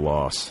edge of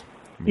loss.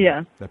 I mean,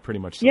 yeah. That pretty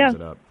much sums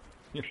it up.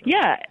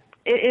 Yeah.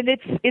 And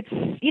it's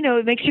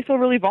it makes you feel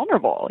really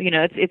vulnerable.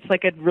 It's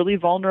like a really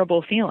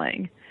vulnerable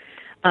feeling.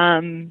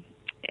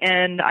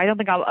 And I don't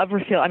think I'll ever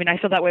feel, I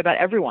feel that way about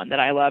everyone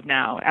that I love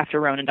now after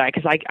Ronan died,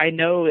 because I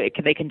know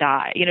they can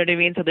die. You know what I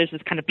mean? So there's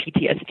this kind of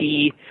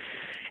PTSD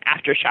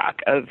aftershock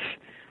of,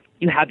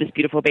 you have this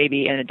beautiful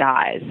baby and it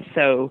dies.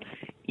 So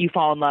you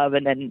fall in love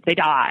and then they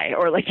die,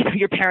 or like,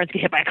 your parents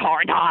get hit by a car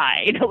and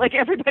die. Like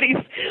everybody's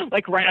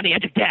like right on the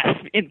edge of death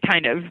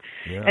kind of.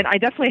 Yeah. And I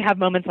definitely have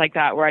moments like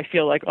that where I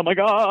feel like, oh my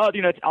God,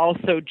 it's all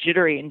so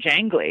jittery and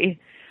jangly.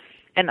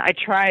 And I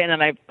try, and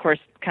then I, of course,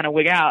 kind of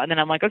wig out. And then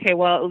I'm like, okay,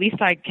 well, at least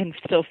I can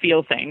still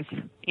feel things.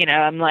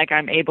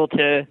 I'm able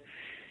to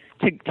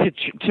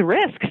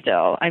risk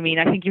still. I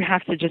think you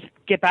have to just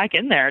get back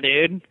in there,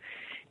 dude.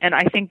 And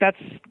I think that's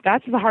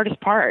the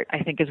hardest part, I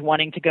think, is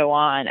wanting to go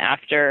on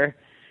after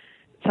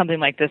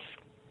something like this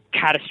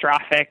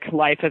catastrophic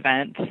life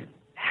event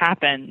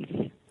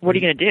happens. What are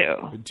you going to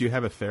do? Do you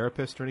have a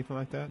therapist or anything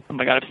like that? Oh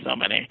my God, I have so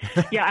many.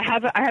 Yeah, I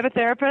have a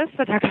therapist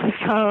that talks on the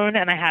phone,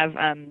 and I have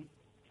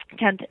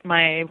Kent,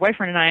 my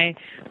boyfriend, and I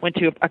went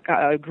to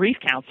a grief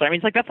counselor.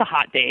 It's like, that's a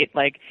hot date.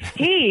 Like,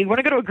 hey, you want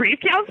to go to a grief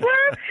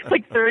counselor? It's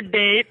like third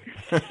date.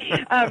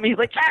 He's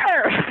like,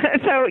 sure.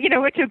 So,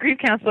 went to a grief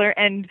counselor,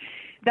 and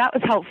that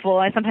was helpful.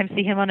 I sometimes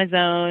see him on his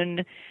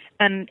own.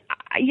 And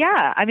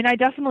yeah, I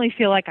definitely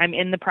feel like I'm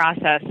in the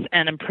process,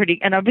 and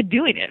and I've been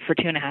doing it for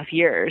 2.5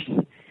 years.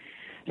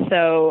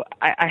 So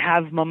I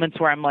have moments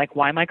where I'm like,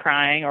 why am I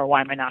crying, or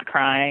why am I not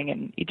crying?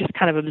 And you just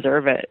kind of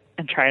observe it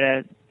and try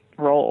to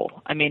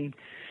roll.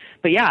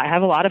 But yeah, I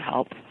have a lot of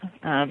help.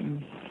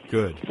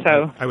 Good.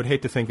 So I would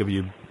hate to think of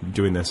you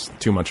doing this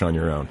too much on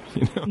your own.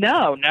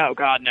 No,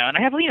 God, no. And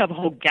I have, the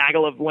whole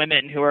gaggle of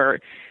women who are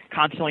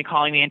constantly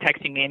calling me and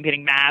texting me and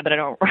getting mad that I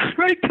don't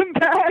write them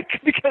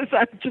back, because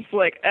I'm just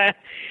like, eh.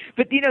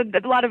 But,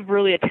 a lot of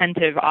really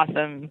attentive,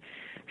 awesome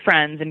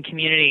friends and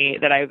community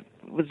that I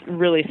was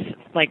really,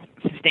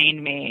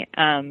 sustained me.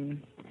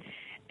 And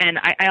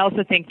I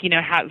also think,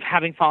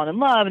 having fallen in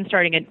love and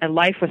starting a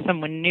life with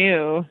someone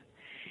new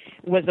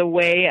was a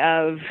way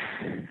of,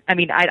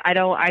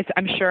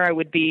 I'm sure I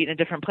would be in a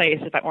different place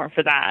if it weren't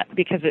for that,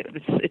 because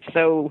it's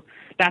so,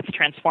 that's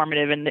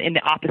transformative in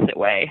the opposite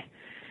way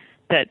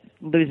that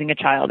losing a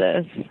child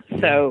is.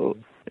 So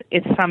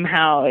it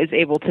somehow is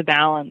able to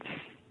balance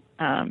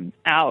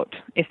out,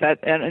 if that,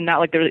 and not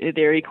like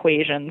they're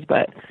equations,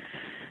 but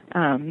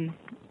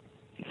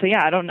so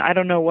yeah, I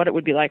don't know what it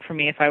would be like for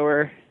me if I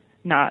were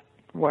not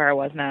where I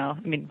was now.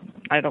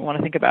 I don't want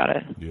to think about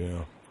it.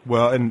 Yeah.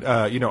 Well, and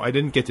I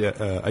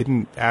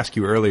didn't ask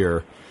you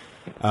earlier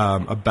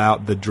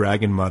about the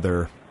Dragon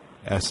Mother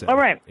essay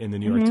in the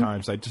New York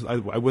Times. I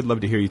would love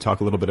to hear you talk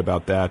a little bit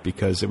about that,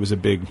 because it was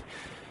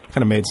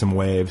kind of made some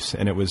waves,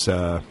 and it was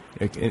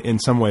in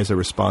some ways a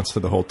response to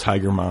the whole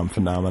Tiger Mom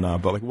phenomena.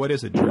 But like, what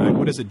is a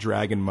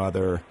Dragon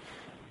Mother?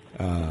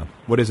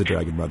 What is a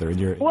Dragon Mother?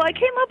 Well, I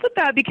came up with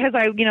that because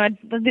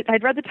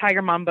I'd read the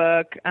Tiger Mom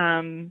book,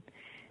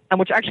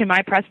 which actually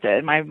my press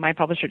did, my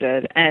publisher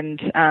did,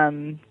 and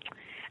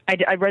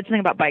I read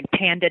something about like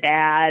Panda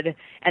Dad,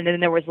 and then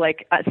there was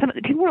like some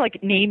people were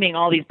like naming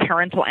all these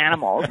parental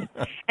animals,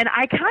 and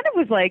I kind of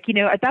was like,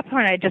 at that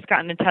point I had just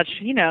gotten in touch.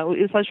 It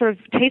was like sort of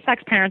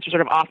Tay-Sachs parents are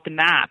sort of off the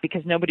map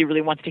because nobody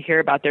really wants to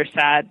hear about their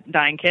sad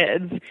dying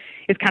kids.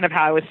 Is kind of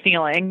how I was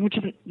feeling. Which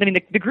is,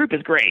 the group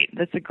is great.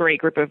 It's a great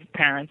group of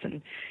parents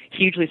and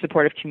hugely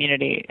supportive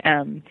community.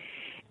 And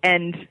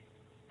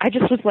I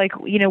just was like,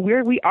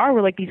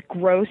 we're like these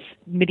gross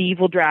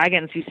medieval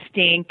dragons who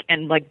stink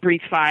and like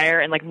breathe fire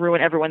and like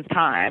ruin everyone's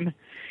time,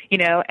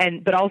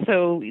 but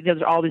also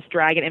there's all this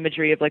dragon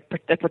imagery of like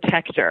the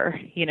protector,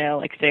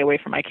 like stay away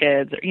from my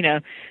kids, so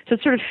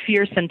it's sort of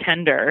fierce and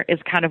tender is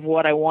kind of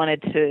what I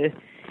wanted to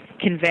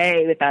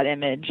convey with that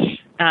image.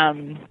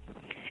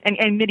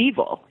 And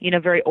medieval,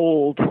 very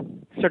old.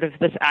 sort of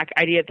this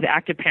idea that the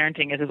act of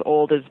parenting is as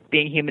old as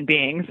being human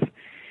beings,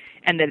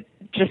 and that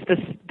just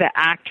the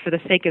act for the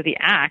sake of the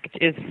act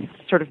is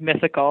sort of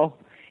mythical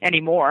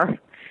anymore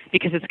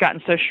because it's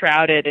gotten so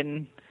shrouded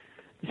in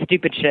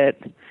stupid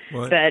shit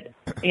that,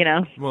 you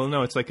know. Well,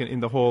 no, it's like in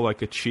the whole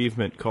like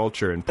achievement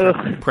culture and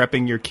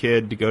prepping your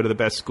kid to go to the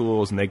best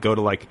schools, and they go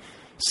to like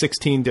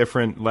 16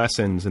 different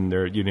lessons, and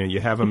they're, you know,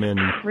 you have them in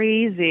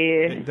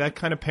crazy. That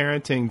kind of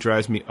parenting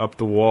drives me up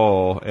the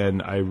wall,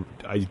 and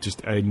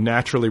I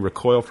naturally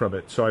recoil from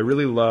it. So I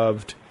really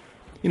loved,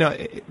 you know,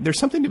 there's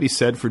something to be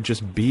said for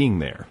just being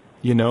there.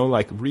 You know,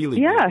 like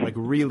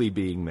really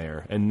being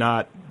there, and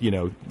not, you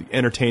know,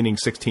 entertaining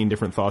 16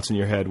 different thoughts in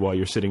your head while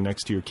you're sitting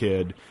next to your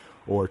kid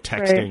or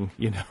texting,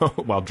 you know,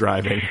 while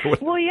driving.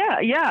 Well,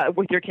 yeah,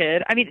 with your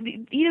kid. I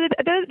mean, you know,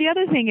 the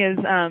other thing is,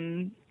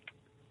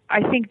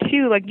 I think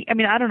too, like, I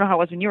mean, I don't know how it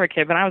was when you were a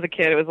kid. When I was a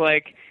kid, it was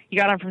like you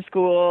got home from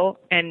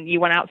school and you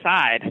went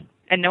outside,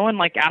 and no one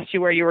like asked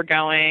you where you were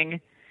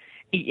going.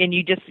 And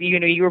you just, you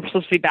know, you were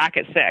supposed to be back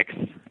at 6,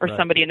 or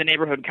somebody in the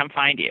neighborhood would come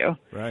find you.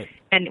 Right.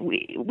 And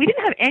we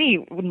didn't have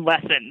any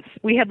lessons.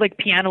 We had like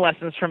piano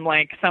lessons from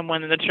like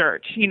someone in the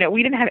church. You know,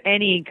 we didn't have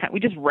any. We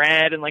just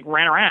read and like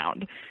ran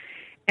around.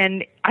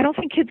 And I don't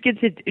think kids get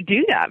to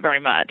do that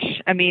very much.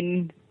 I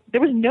mean, there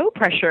was no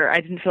pressure. I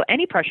didn't feel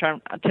any pressure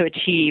to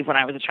achieve when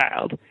I was a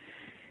child.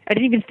 I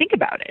didn't even think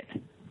about it.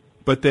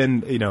 But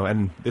then, you know,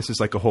 and this is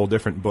like a whole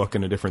different book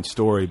and a different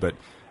story. But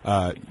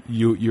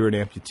you're an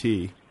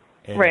amputee.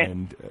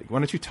 And why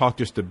don't you talk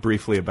just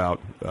briefly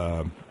about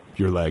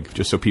your leg,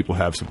 just so people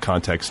have some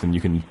context, and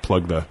you can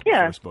plug the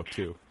first book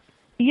too.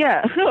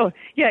 Yeah. Oh,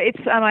 yeah. It's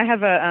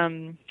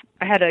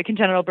I had a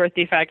congenital birth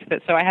defect,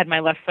 so I had my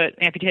left foot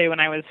amputated when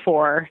I was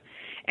 4,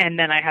 and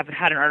then I have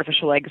had an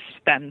artificial leg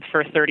then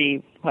for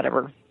 30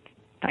 whatever,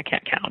 I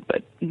can't count,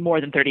 but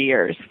more than 30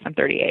 years. I'm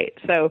 38.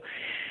 So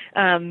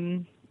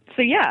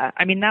yeah.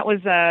 I mean, that was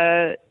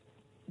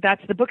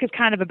the book is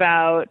kind of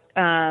about.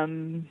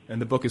 And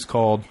the book is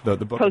called the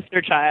book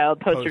Poster Child,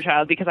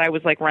 because I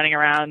was like running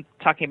around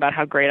talking about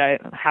how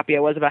happy I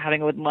was about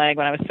having a wooden leg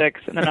when I was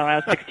 6, and then when I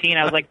was 16,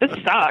 I was like, this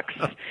sucks.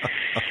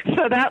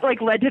 So that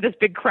like led to this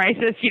big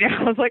crisis. You know,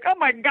 I was like, oh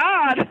my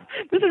god,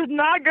 this is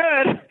not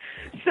good.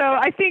 So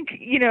I think,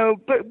 you know,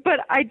 but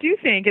I do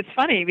think it's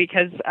funny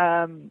because.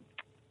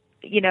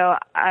 You know,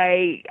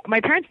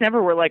 my parents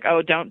never were like,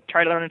 oh, don't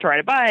try to learn to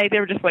ride a bike. They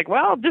were just like,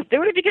 well, just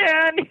do it if you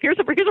can. Here's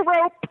a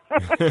rope.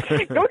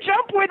 Go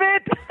jump with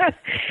it.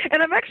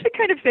 And I'm actually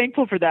kind of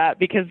thankful for that,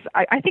 because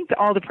I think that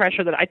all the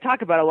pressure that I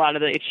talk about, a lot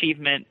of the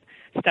achievement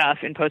stuff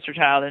in Poster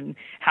Child, and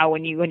how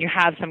when you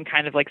have some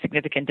kind of like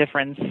significant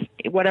difference,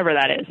 whatever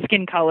that is,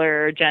 skin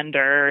color,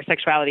 gender,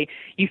 sexuality,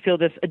 you feel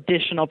this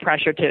additional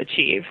pressure to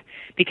achieve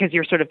because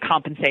you're sort of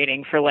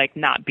compensating for like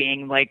not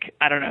being like,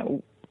 I don't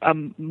know, a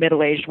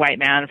middle-aged white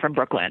man from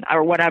Brooklyn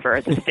or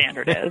whatever the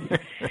standard is.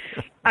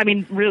 I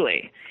mean,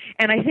 really.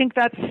 And I think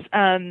that's,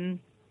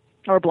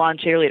 or a blonde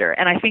cheerleader.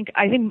 And I think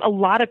a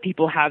lot of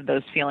people have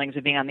those feelings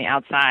of being on the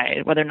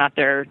outside, whether or not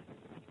their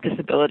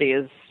disability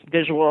is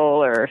visual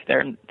or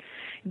if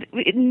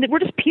we're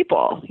just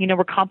people, you know,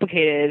 we're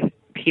complicated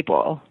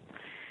people.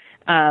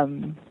 So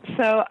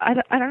I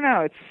don't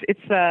know.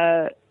 It's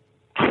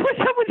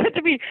someone said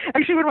to me,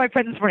 actually one of my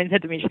friends this morning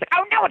said to me, she's like,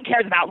 oh, no one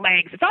cares about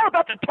legs. It's all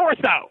about the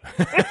torso.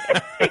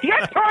 Your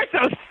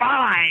torso's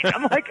fine.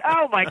 I'm like,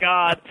 oh my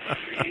God.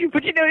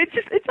 But you know,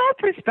 it's all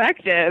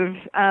perspective.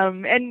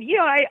 And you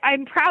know,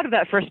 I'm proud of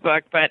that first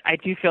book, but I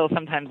do feel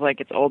sometimes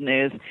like it's old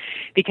news,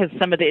 because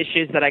some of the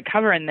issues that I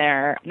cover in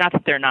there, not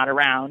that they're not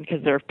around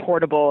because they're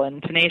portable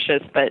and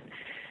tenacious, but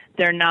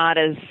they're not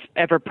as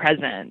ever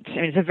present. I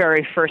mean, it's a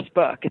very first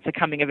book. It's a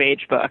coming of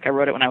age book. I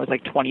wrote it when I was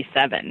like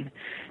 27.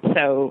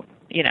 So,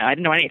 you know, I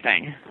didn't know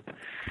anything.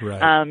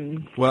 Right.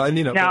 Well, and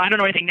you know, now I don't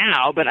know anything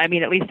now, but I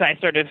mean, at least I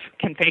sort of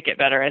can fake it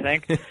better, I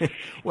think.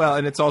 Well,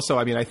 and it's also,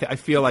 I mean, I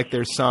feel like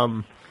there's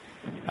some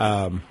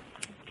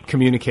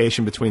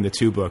communication between the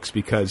two books,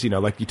 because, you know,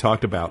 like you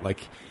talked about, like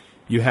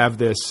you have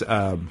this,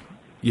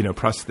 you know,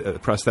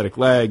 prosthetic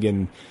leg,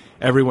 and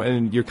everyone,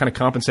 and you're kind of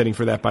compensating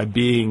for that by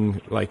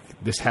being like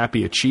this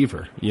happy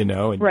achiever, you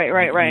know. And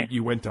right.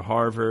 You went to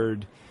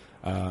Harvard,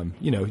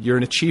 you know, you're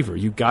an achiever.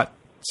 You got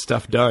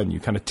stuff done. You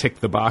kind of tick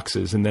the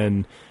boxes, and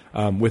then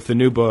with the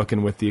new book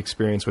and with the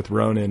experience with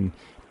Ronan,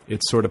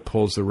 it sort of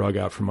pulls the rug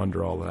out from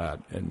under all that.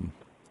 And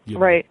you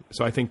know, right.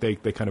 So I think they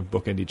kind of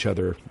bookend each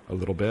other a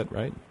little bit,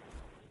 right?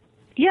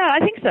 Yeah, I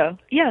think so.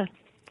 Yeah,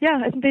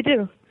 I think they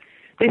do.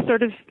 They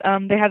sort of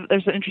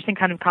there's an interesting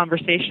kind of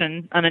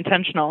conversation,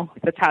 unintentional,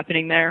 that's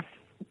happening there.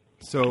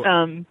 So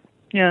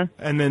yeah.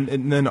 And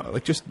then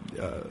like just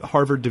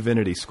Harvard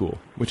Divinity School,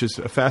 which is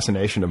a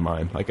fascination of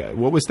mine. Like,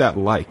 what was that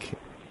like?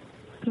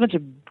 It's a bunch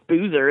of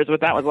boozer is what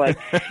that was like.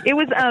 It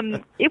was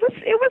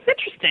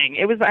interesting.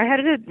 I had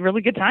a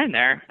really good time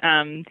there.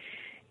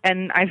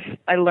 And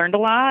I learned a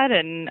lot,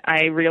 and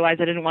I realized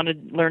I didn't want to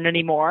learn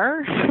any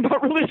more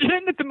about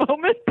religion at the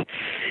moment.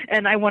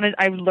 And I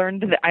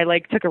learned that I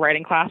took a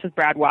writing class with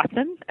Brad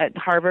Watson at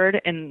Harvard,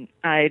 and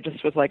I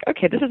just was like,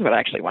 okay, this is what I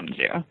actually want to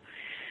do.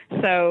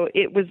 So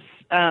it was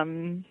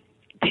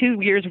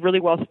 2 years really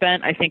well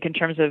spent, I think, in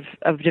terms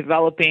of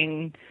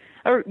developing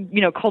or,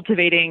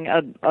 cultivating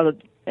a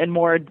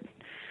more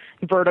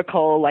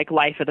vertical, like,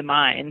 life of the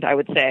mind, I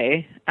would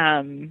say,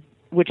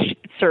 which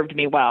served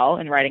me well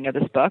in writing of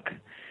this book.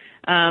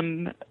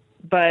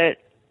 But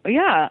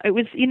yeah, it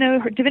was,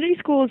 divinity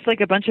school is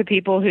like a bunch of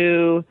people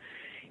who,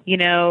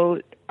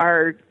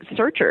 are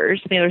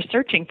searchers. They're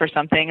searching for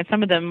something, and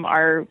some of them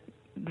are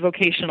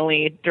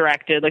vocationally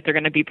directed, like they're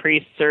going to be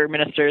priests or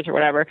ministers or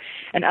whatever.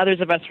 And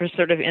others of us were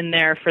sort of in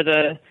there for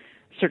the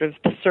sort of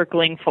the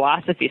circling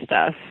philosophy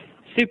stuff.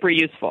 Super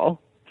useful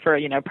for,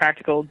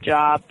 practical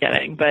job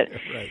getting. But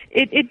right.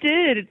 it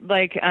did,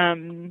 like, it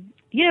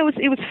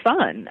was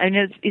fun. I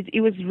mean,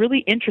 it was really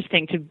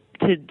interesting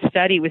to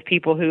study with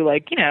people who,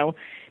 like,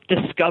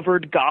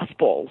 discovered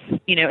Gospels,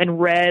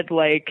 and read,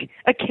 like,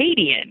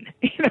 Akkadian,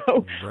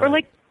 Right. or,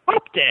 like,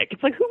 Coptic.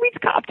 It's like, who reads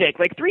Coptic?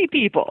 Like, 3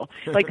 people.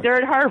 Like, they're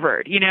at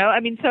Harvard, I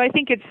mean, so I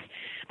think it's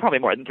probably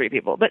more than 3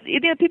 people. But,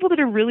 people that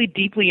are really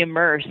deeply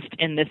immersed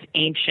in this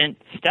ancient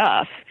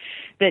stuff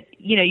that,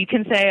 you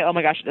can say, oh,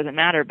 my gosh, it doesn't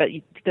matter. But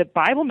the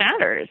Bible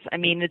matters. I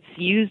mean, it's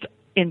used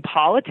in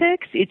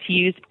politics, it's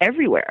used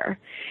everywhere.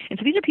 And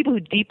so these are people who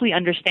deeply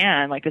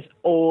understand, like, this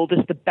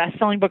the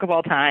best-selling book of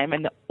all time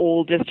and the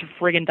oldest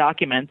friggin'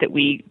 document that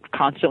we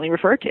constantly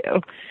refer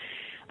to.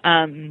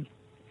 So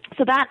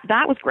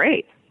that was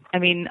great. I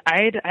mean,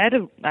 I had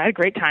a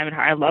great time in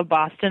I love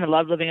Boston. I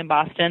love living in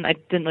Boston. I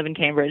didn't live in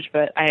Cambridge,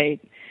 but I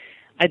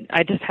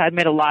just had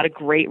made a lot of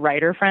great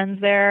writer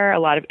friends there, a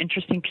lot of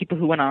interesting people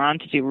who went on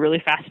to do really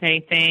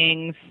fascinating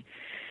things.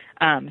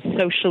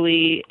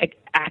 Socially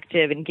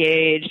active,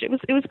 engaged. It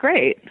was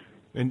great.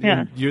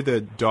 And you're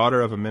the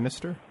daughter of a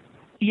minister?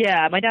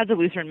 Yeah, my dad's a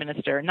Lutheran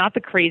minister, not the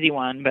crazy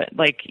one, but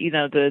like,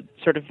 the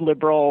sort of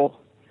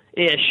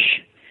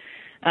liberal-ish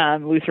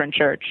Lutheran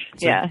church.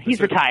 He's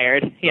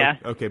retired. Yeah.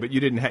 Okay, but you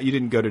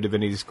didn't go to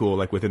divinity school,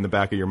 like, within the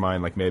back of your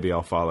mind, like, maybe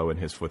I'll follow in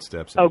his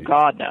footsteps. Oh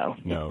God, no.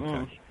 No.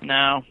 Okay.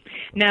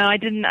 No, I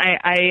didn't. No,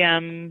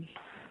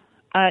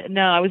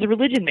 I was a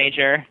religion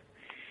major.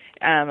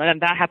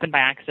 And that happened by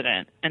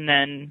accident. And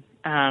then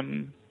I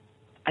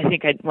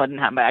think it didn't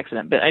happen by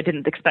accident, but I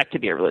didn't expect to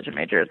be a religion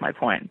major is my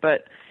point.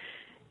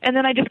 And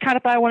then I just kind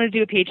of thought I wanted to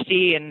do a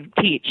PhD and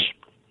teach.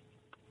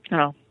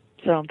 So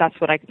that's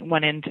what I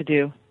went in to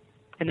do.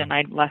 And then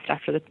I left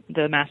after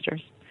the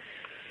master's.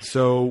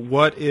 So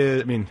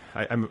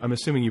I'm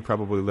assuming you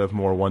probably live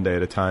more one day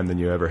at a time than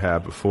you ever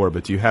have before,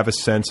 but do you have a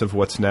sense of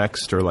what's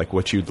next or, like,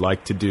 what you'd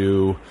like to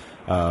do?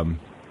 Do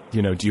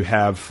you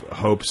have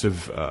hopes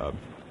of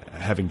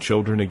having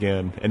children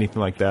again,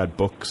 anything like that,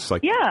 books?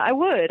 Like, yeah, I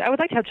would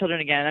like to have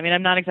children again. I mean,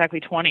 I'm not exactly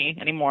 20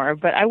 anymore,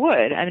 but I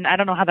would. I mean, I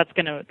don't know how that's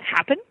going to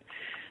happen,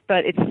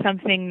 but it's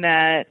something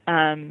that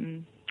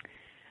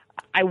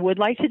I would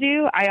like to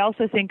do. I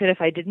also think that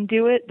if I didn't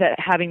do it, that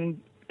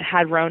having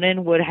had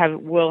Ronan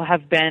will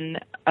have been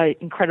an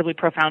incredibly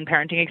profound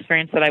parenting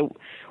experience that I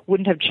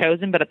wouldn't have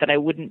chosen, but that I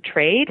wouldn't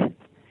trade.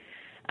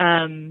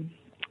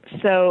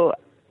 So,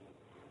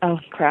 oh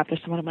crap,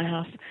 there's someone at my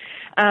house.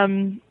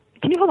 Can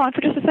you hold on for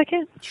just a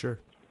second? Sure.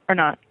 Or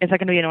not? Is that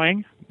going to be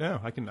annoying?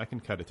 No, I can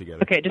cut it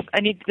together. Okay,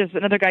 there's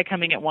another guy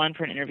coming at 1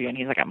 for an interview, and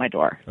he's, like, at my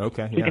door.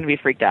 Okay, He's going to be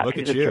freaked out. Look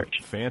at he's you.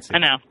 Church. Fancy. I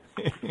know.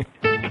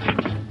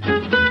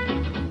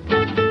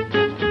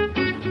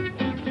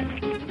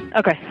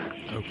 Okay.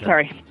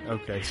 Sorry.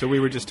 Okay, so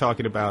we were just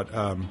talking about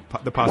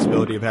the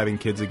possibility of having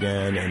kids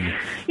again, and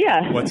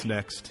what's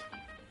next?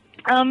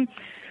 So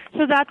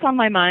that's on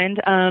my mind,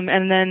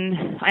 and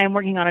then I am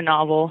working on a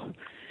novel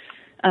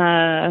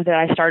that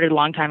I started a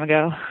long time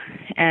ago,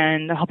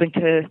 and hoping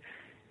to,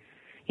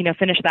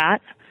 finish that.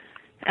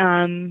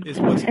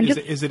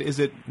 Is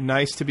it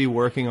nice to be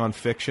working on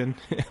fiction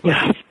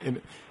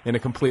in a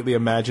completely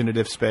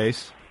imaginative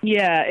space?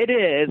 Yeah, it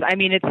is. I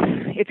mean,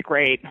 it's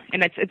great,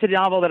 and it's a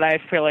novel that I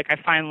feel like I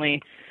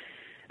finally,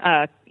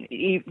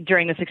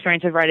 during this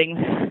experience of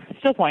writing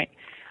Still Point,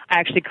 I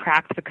actually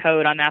cracked the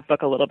code on that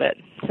book a little bit.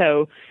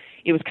 So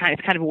it's kind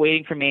of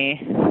waiting for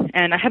me,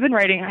 and I have been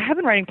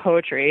writing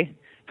poetry,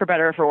 for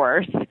better or for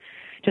worse,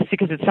 just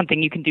because it's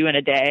something you can do in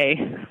a day.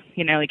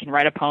 You can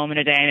write a poem in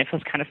a day, and it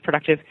feels kind of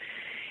productive.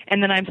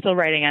 And then I'm still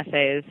writing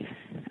essays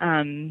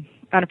on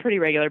a pretty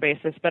regular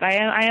basis. But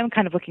I am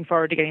kind of looking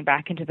forward to getting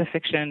back into the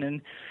fiction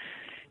and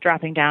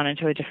dropping down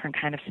into a different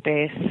kind of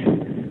space.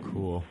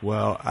 Cool.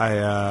 Well,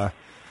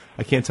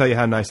 I can't tell you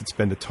how nice it's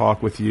been to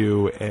talk with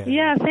you. And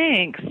yeah,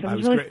 thanks. It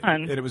was really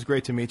fun. And it was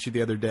great to meet you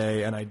the other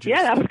day. And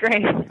that was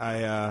great.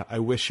 I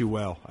wish you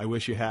well. I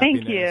wish you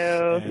happiness. Thank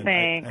you.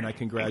 Thanks. And I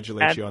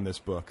congratulate you on this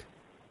book.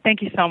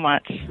 Thank you so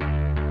much.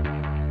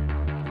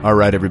 All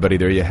right, everybody,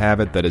 there you have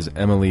it. That is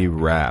Emily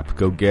Rapp.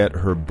 Go get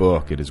her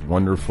book. It is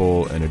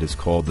wonderful, and it is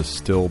called The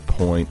Still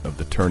Point of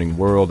the Turning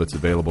World. It's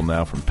available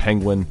now from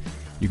Penguin.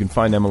 You can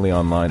find Emily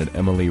online at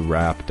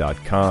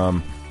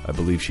emilyrapp.com. I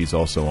believe she's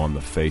also on the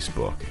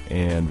Facebook.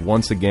 And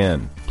once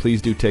again, please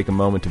do take a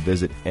moment to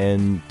visit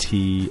ntsad.org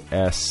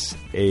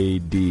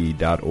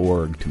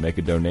to make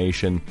a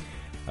donation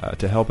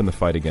to help in the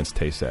fight against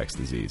Tay-Sachs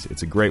disease.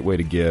 It's a great way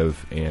to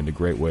give and a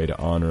great way to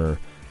honor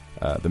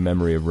the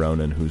memory of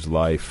Ronan, whose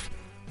life,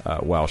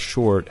 while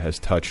short, has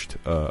touched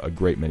a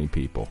great many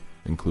people,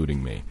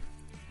 including me.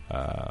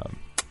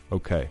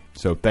 Okay,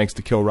 so thanks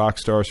to Kill Rock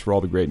Stars for all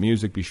the great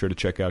music. Be sure to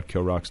check out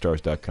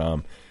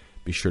killrockstars.com.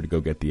 Be sure to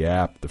go get the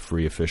app, the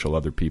free official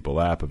Other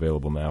People app,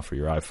 available now for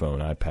your iPhone,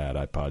 iPad,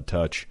 iPod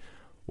Touch,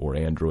 or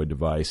Android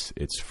device.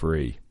 It's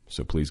free,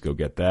 so please go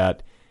get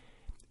that.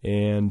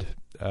 And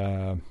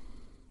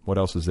what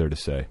else is there to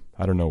say?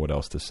 I don't know what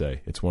else to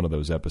say. It's one of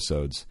those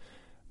episodes.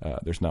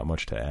 There's not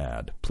much to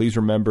add. Please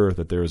remember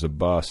that there is a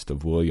bust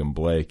of William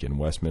Blake in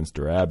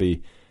Westminster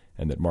Abbey,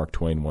 and that Mark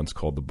Twain once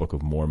called the Book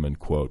of Mormon,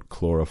 quote,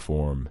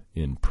 chloroform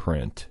in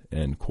print,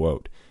 end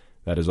quote.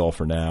 That is all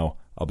for now.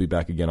 I'll be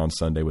back again on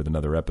Sunday with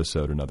another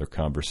episode, another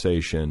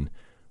conversation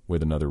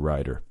with another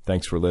writer.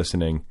 Thanks for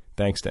listening.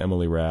 Thanks to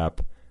Emily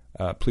Rapp.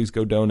 Please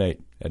go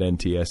donate at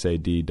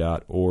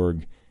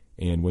ntsad.org,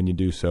 and when you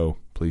do so,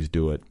 please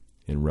do it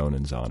in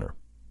Ronan's honor.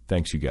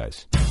 Thanks, you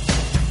guys.